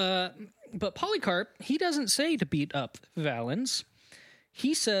both. But Polycarp, he doesn't say to beat up Valens.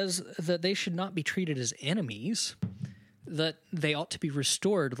 He says that they should not be treated as enemies, that they ought to be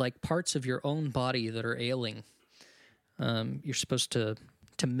restored like parts of your own body that are ailing. You're supposed to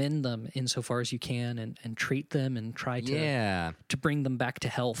mend them insofar as you can and treat them and try to bring them back to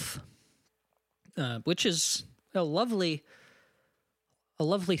health, which is a lovely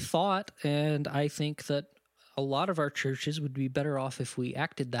thought, and I think that a lot of our churches would be better off if we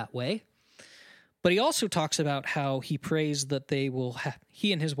acted that way. But he also talks about how he prays that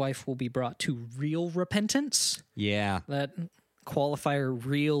he and his wife will be brought to real repentance. Yeah. That qualifier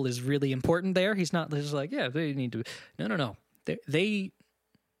real is really important there. He's not just like, yeah, they need to... No. They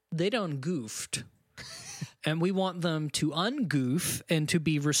done goofed. And we want them to ungoof and to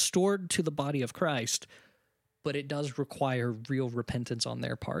be restored to the body of Christ. But it does require real repentance on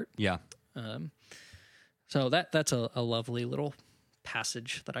their part. Yeah. So that's a lovely little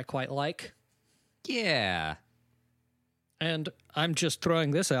passage that I quite like. Yeah. And I'm just throwing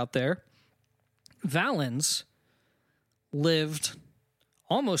this out there. Valens lived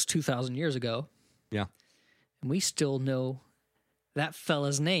almost 2,000 years ago. Yeah. And we still know that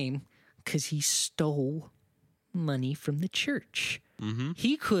fella's name because he stole money from the church. Mm-hmm.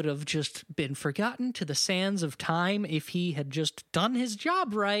 He could have just been forgotten to the sands of time if he had just done his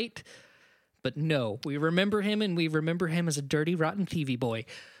job right. But no, we remember him, and we remember him as a dirty, rotten thievy boy.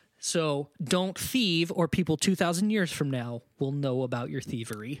 So don't thieve, or people 2,000 years from now will know about your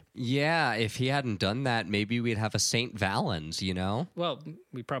thievery. Yeah, if he hadn't done that, maybe we'd have a St. Valens, you know? Well,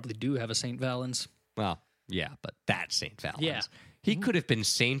 we probably do have a St. Valens. Well, yeah, but that St. Valens. Yeah. He could have been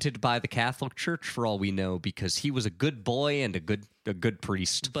sainted by the Catholic Church for all we know, because he was a good boy and a good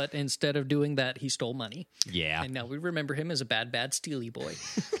priest. But instead of doing that, he stole money. Yeah. And now we remember him as a bad steely boy.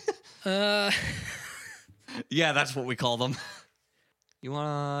 Yeah, that's what we call them. You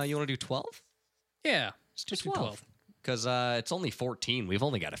wanna do 12? Yeah, let's do 12. Because it's only 14. We've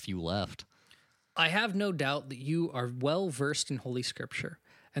only got a few left. I have no doubt that you are well versed in Holy Scripture,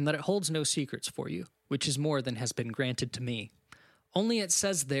 and that it holds no secrets for you, which is more than has been granted to me. Only it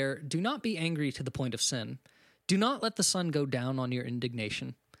says there, do not be angry to the point of sin. Do not let the sun go down on your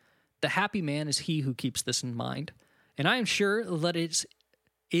indignation. The happy man is he who keeps this in mind, and I am sure that it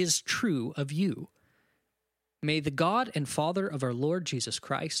is true of you. May the God and Father of our Lord Jesus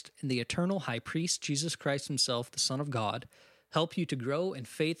Christ and the eternal High Priest Jesus Christ himself, the Son of God, help you to grow in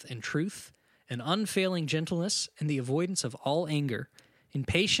faith and truth, in unfailing gentleness, and the avoidance of all anger, in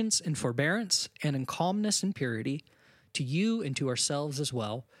patience and forbearance, and in calmness and purity, to you and to ourselves as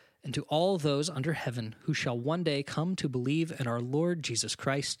well, and to all those under heaven who shall one day come to believe in our Lord Jesus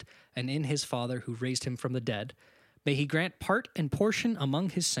Christ and in his Father who raised him from the dead. May he grant part and portion among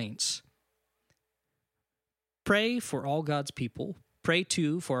his saints. Pray for all God's people. Pray,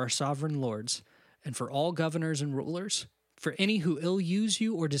 too, for our sovereign lords, and for all governors and rulers, for any who ill use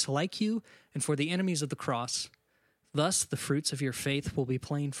you or dislike you, and for the enemies of the cross. Thus the fruits of your faith will be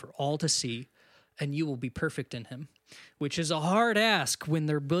plain for all to see, and you will be perfect in him. Which is a hard ask when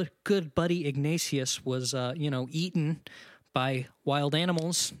their good buddy Ignatius was, eaten by wild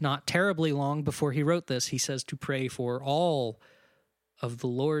animals not terribly long before he wrote this. He says to pray for all of the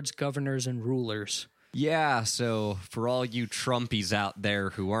Lord's governors and rulers. Yeah, so for all you Trumpies out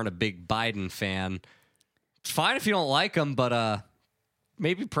there who aren't a big Biden fan, it's fine if you don't like him, but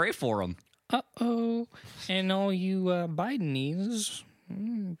maybe pray for him. Uh-oh. And all you Bidenies,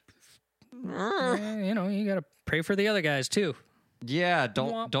 you got to pray for the other guys, too. Yeah,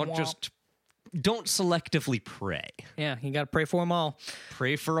 don't selectively pray. Yeah, you got to pray for them all.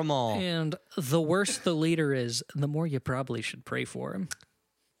 Pray for them all. And the worse the leader is, the more you probably should pray for him.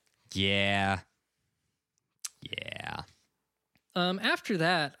 Yeah. After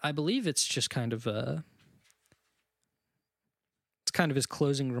that, I believe it's just kind of his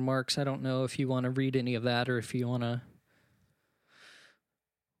closing remarks. I don't know if you want to read any of that or if you want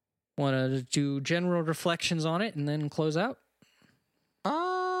to do general reflections on it and then close out.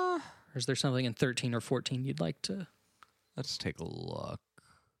 Or is there something in 13 or 14 you'd like to? Let's take a look.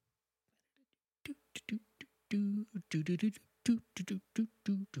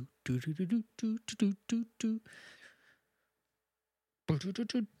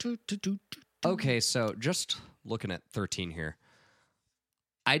 Okay, so just looking at 13 here.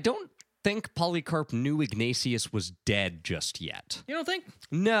 I don't think Polycarp knew Ignatius was dead just yet. You don't think?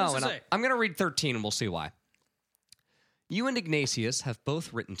 No, and I'm going to read 13 and we'll see why. You and Ignatius have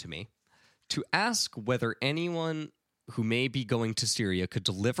both written to me to ask whether anyone who may be going to Syria could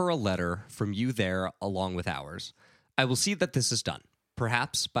deliver a letter from you there along with ours. I will see that this is done,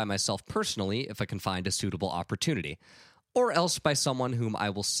 perhaps by myself personally if I can find a suitable opportunity, or else by someone whom I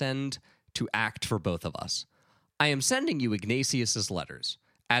will send to act for both of us. I am sending you Ignatius's letters,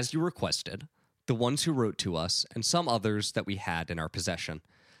 as you requested, the ones who wrote to us, and some others that we had in our possession.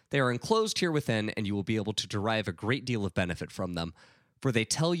 They are enclosed here within, and you will be able to derive a great deal of benefit from them, for they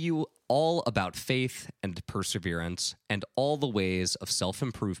tell you all about faith and perseverance and all the ways of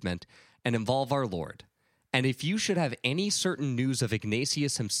self-improvement and involve our Lord. And if you should have any certain news of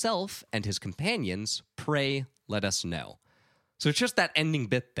Ignatius himself and his companions, pray let us know. So it's just that ending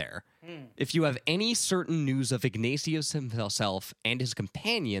bit there. If you have any certain news of Ignatius himself and his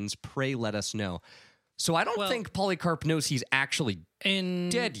companions, pray let us know. So I don't think Polycarp knows he's actually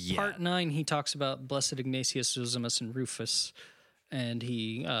dead yet. In part 9, he talks about Blessed Ignatius, Zosimus, and Rufus, and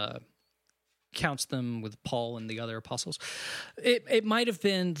he counts them with Paul and the other apostles. It might have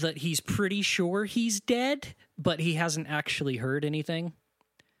been that he's pretty sure he's dead, but he hasn't actually heard anything.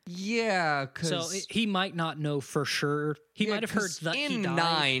 Yeah, so he might not know for sure. He might have heard that he died. In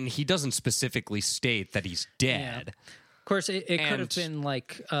 9, he doesn't specifically state that he's dead. Yeah. Of course, it could have been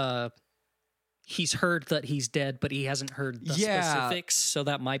like he's heard that he's dead, but he hasn't heard the specifics, so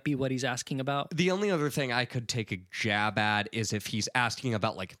that might be what he's asking about. The only other thing I could take a jab at is if he's asking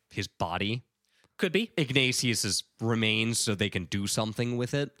about like his body. Could be. Ignatius's remains so they can do something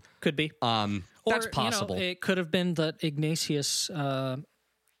with it. Could be. That's possible. It could have been that Ignatius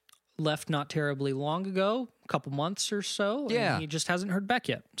left not terribly long ago, a couple months or so, and he just hasn't heard back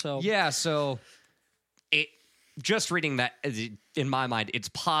yet. So just reading that, in my mind, it's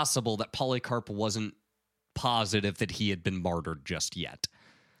possible that Polycarp wasn't positive that he had been martyred just yet.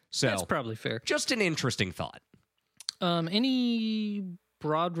 So that's probably fair. Just an interesting thought. Any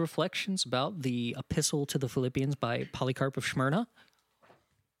broad reflections about the epistle to the Philippians by Polycarp of Smyrna?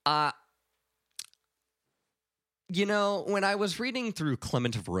 When I was reading through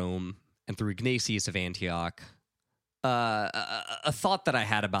Clement of Rome and through Ignatius of Antioch, a thought that I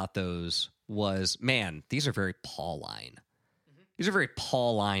had about those was, man, these are very Pauline. These are very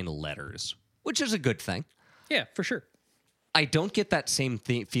Pauline letters, which is a good thing. Yeah, for sure. I don't get that same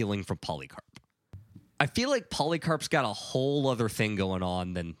feeling from Polycarp. I feel like Polycarp's got a whole other thing going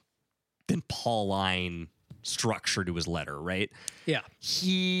on than Pauline structure to his letter, right? Yeah.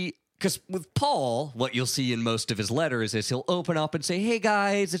 Because with Paul, what you'll see in most of his letters is he'll open up and say, hey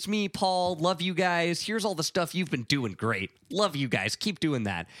guys, it's me, Paul, love you guys, here's all the stuff you've been doing great, love you guys, keep doing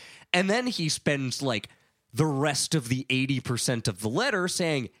that. And then he spends like the rest of the 80% of the letter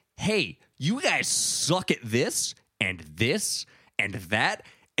saying, hey, you guys suck at this and that,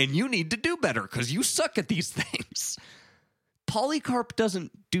 and you need to do better because you suck at these things. Polycarp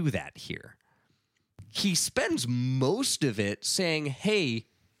doesn't do that here. He spends most of it saying, hey,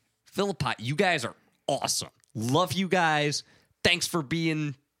 Philippi, you guys are awesome. Love you guys. Thanks for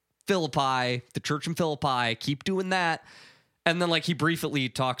being Philippi, the church in Philippi. Keep doing that. And then like he briefly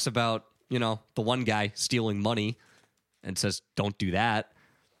talks about, the one guy stealing money and says, don't do that.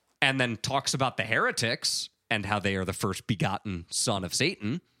 And then talks about the heretics and how they are the first begotten son of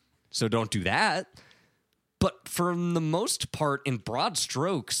Satan. So don't do that. But for the most part, in broad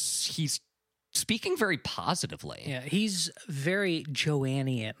strokes, he's speaking very positively. Yeah, he's very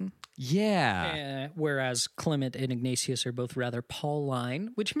Joannian. Yeah. Whereas Clement and Ignatius are both rather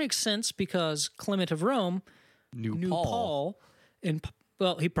Pauline, which makes sense because Clement of Rome knew Paul. And,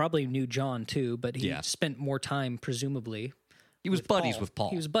 well, he probably knew John too, but he spent more time, presumably. He was buddies with Paul.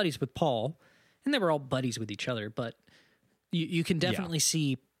 He was buddies with Paul, and they were all buddies with each other, but you can definitely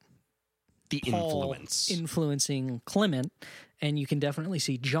see the Paul influencing Clement, and you can definitely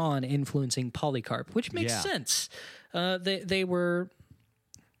see John influencing Polycarp, which makes sense. They were,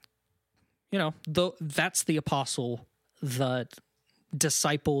 that's the apostle that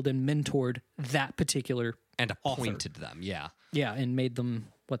discipled and mentored that particular and appointed them. Yeah, and made them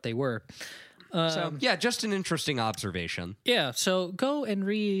what they were. Just an interesting observation. Yeah, so go and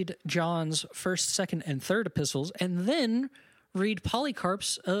read John's 1st, 2nd, and 3rd epistles, and then read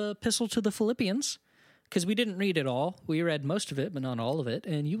Polycarp's epistle to the Philippians, because we didn't read it all. We read most of it, but not all of it,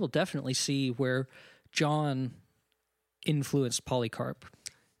 and you will definitely see where John influenced Polycarp.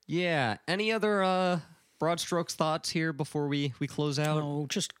 Yeah. Any other broad strokes thoughts here before we close out? No,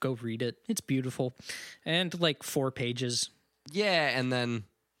 just go read it. It's beautiful. And like 4 pages. Yeah, and then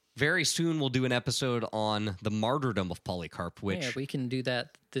very soon we'll do an episode on the martyrdom of Polycarp, which... Yeah, we can do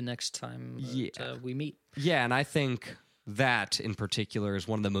that the next time we meet. Yeah, and I think that in particular is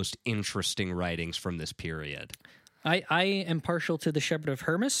one of the most interesting writings from this period. I am partial to the Shepherd of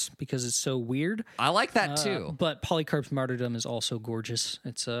Hermas because it's so weird. I like that too. But Polycarp's Martyrdom is also gorgeous.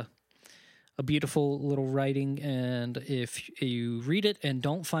 It's a beautiful little writing, and if you read it and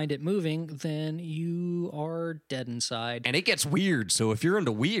don't find it moving, then you are dead inside. And it gets weird, so if you're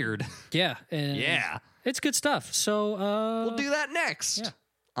into weird... Yeah. It's good stuff. So we'll do that next.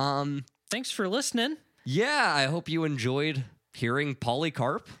 Yeah. Thanks for listening. Yeah, I hope you enjoyed hearing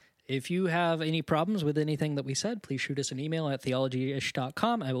Polycarp. If you have any problems with anything that we said, please shoot us an email at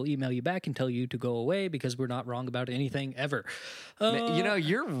theologyish.com. I will email you back and tell you to go away because we're not wrong about anything ever.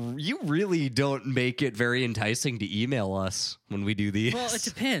 You really don't make it very enticing to email us when we do these. Well, it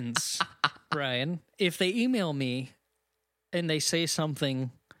depends, Ryan. If they email me and they say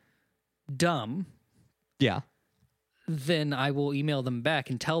something dumb, yeah, then I will email them back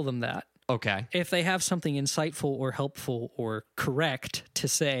and tell them that. Okay. If they have something insightful or helpful or correct to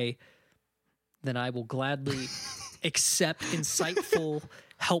say, then I will gladly accept insightful,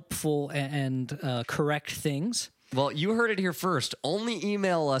 helpful, and correct things. Well, you heard it here first. Only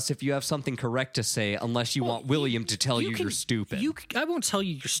email us if you have something correct to say, unless you want William to tell you you're stupid. I won't tell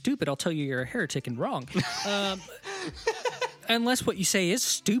you you're stupid. I'll tell you you're a heretic and wrong. Unless what you say is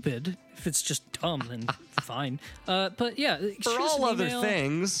stupid. If it's just dumb, then fine. But yeah, for all other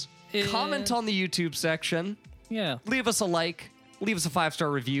things... Comment on the YouTube section. Yeah. Leave us a like. Leave us a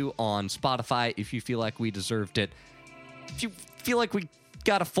 5-star review on Spotify if you feel like we deserved it. If you feel like we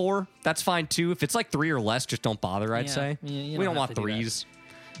got a 4, that's fine too. If it's like 3 or less, just don't bother, I'd say. Yeah, we don't want 3s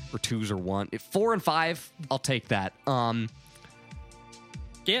or 2s or 1. If 4 and 5, I'll take that.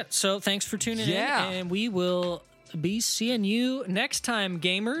 Yeah, so thanks for tuning in, and we will be seeing you next time,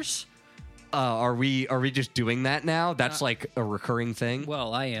 gamers. Are we just doing that now? That's like a recurring thing?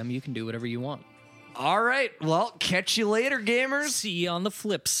 Well, I am. You can do whatever you want. All right. Well, catch you later, gamers. See you on the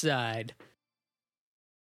flip side.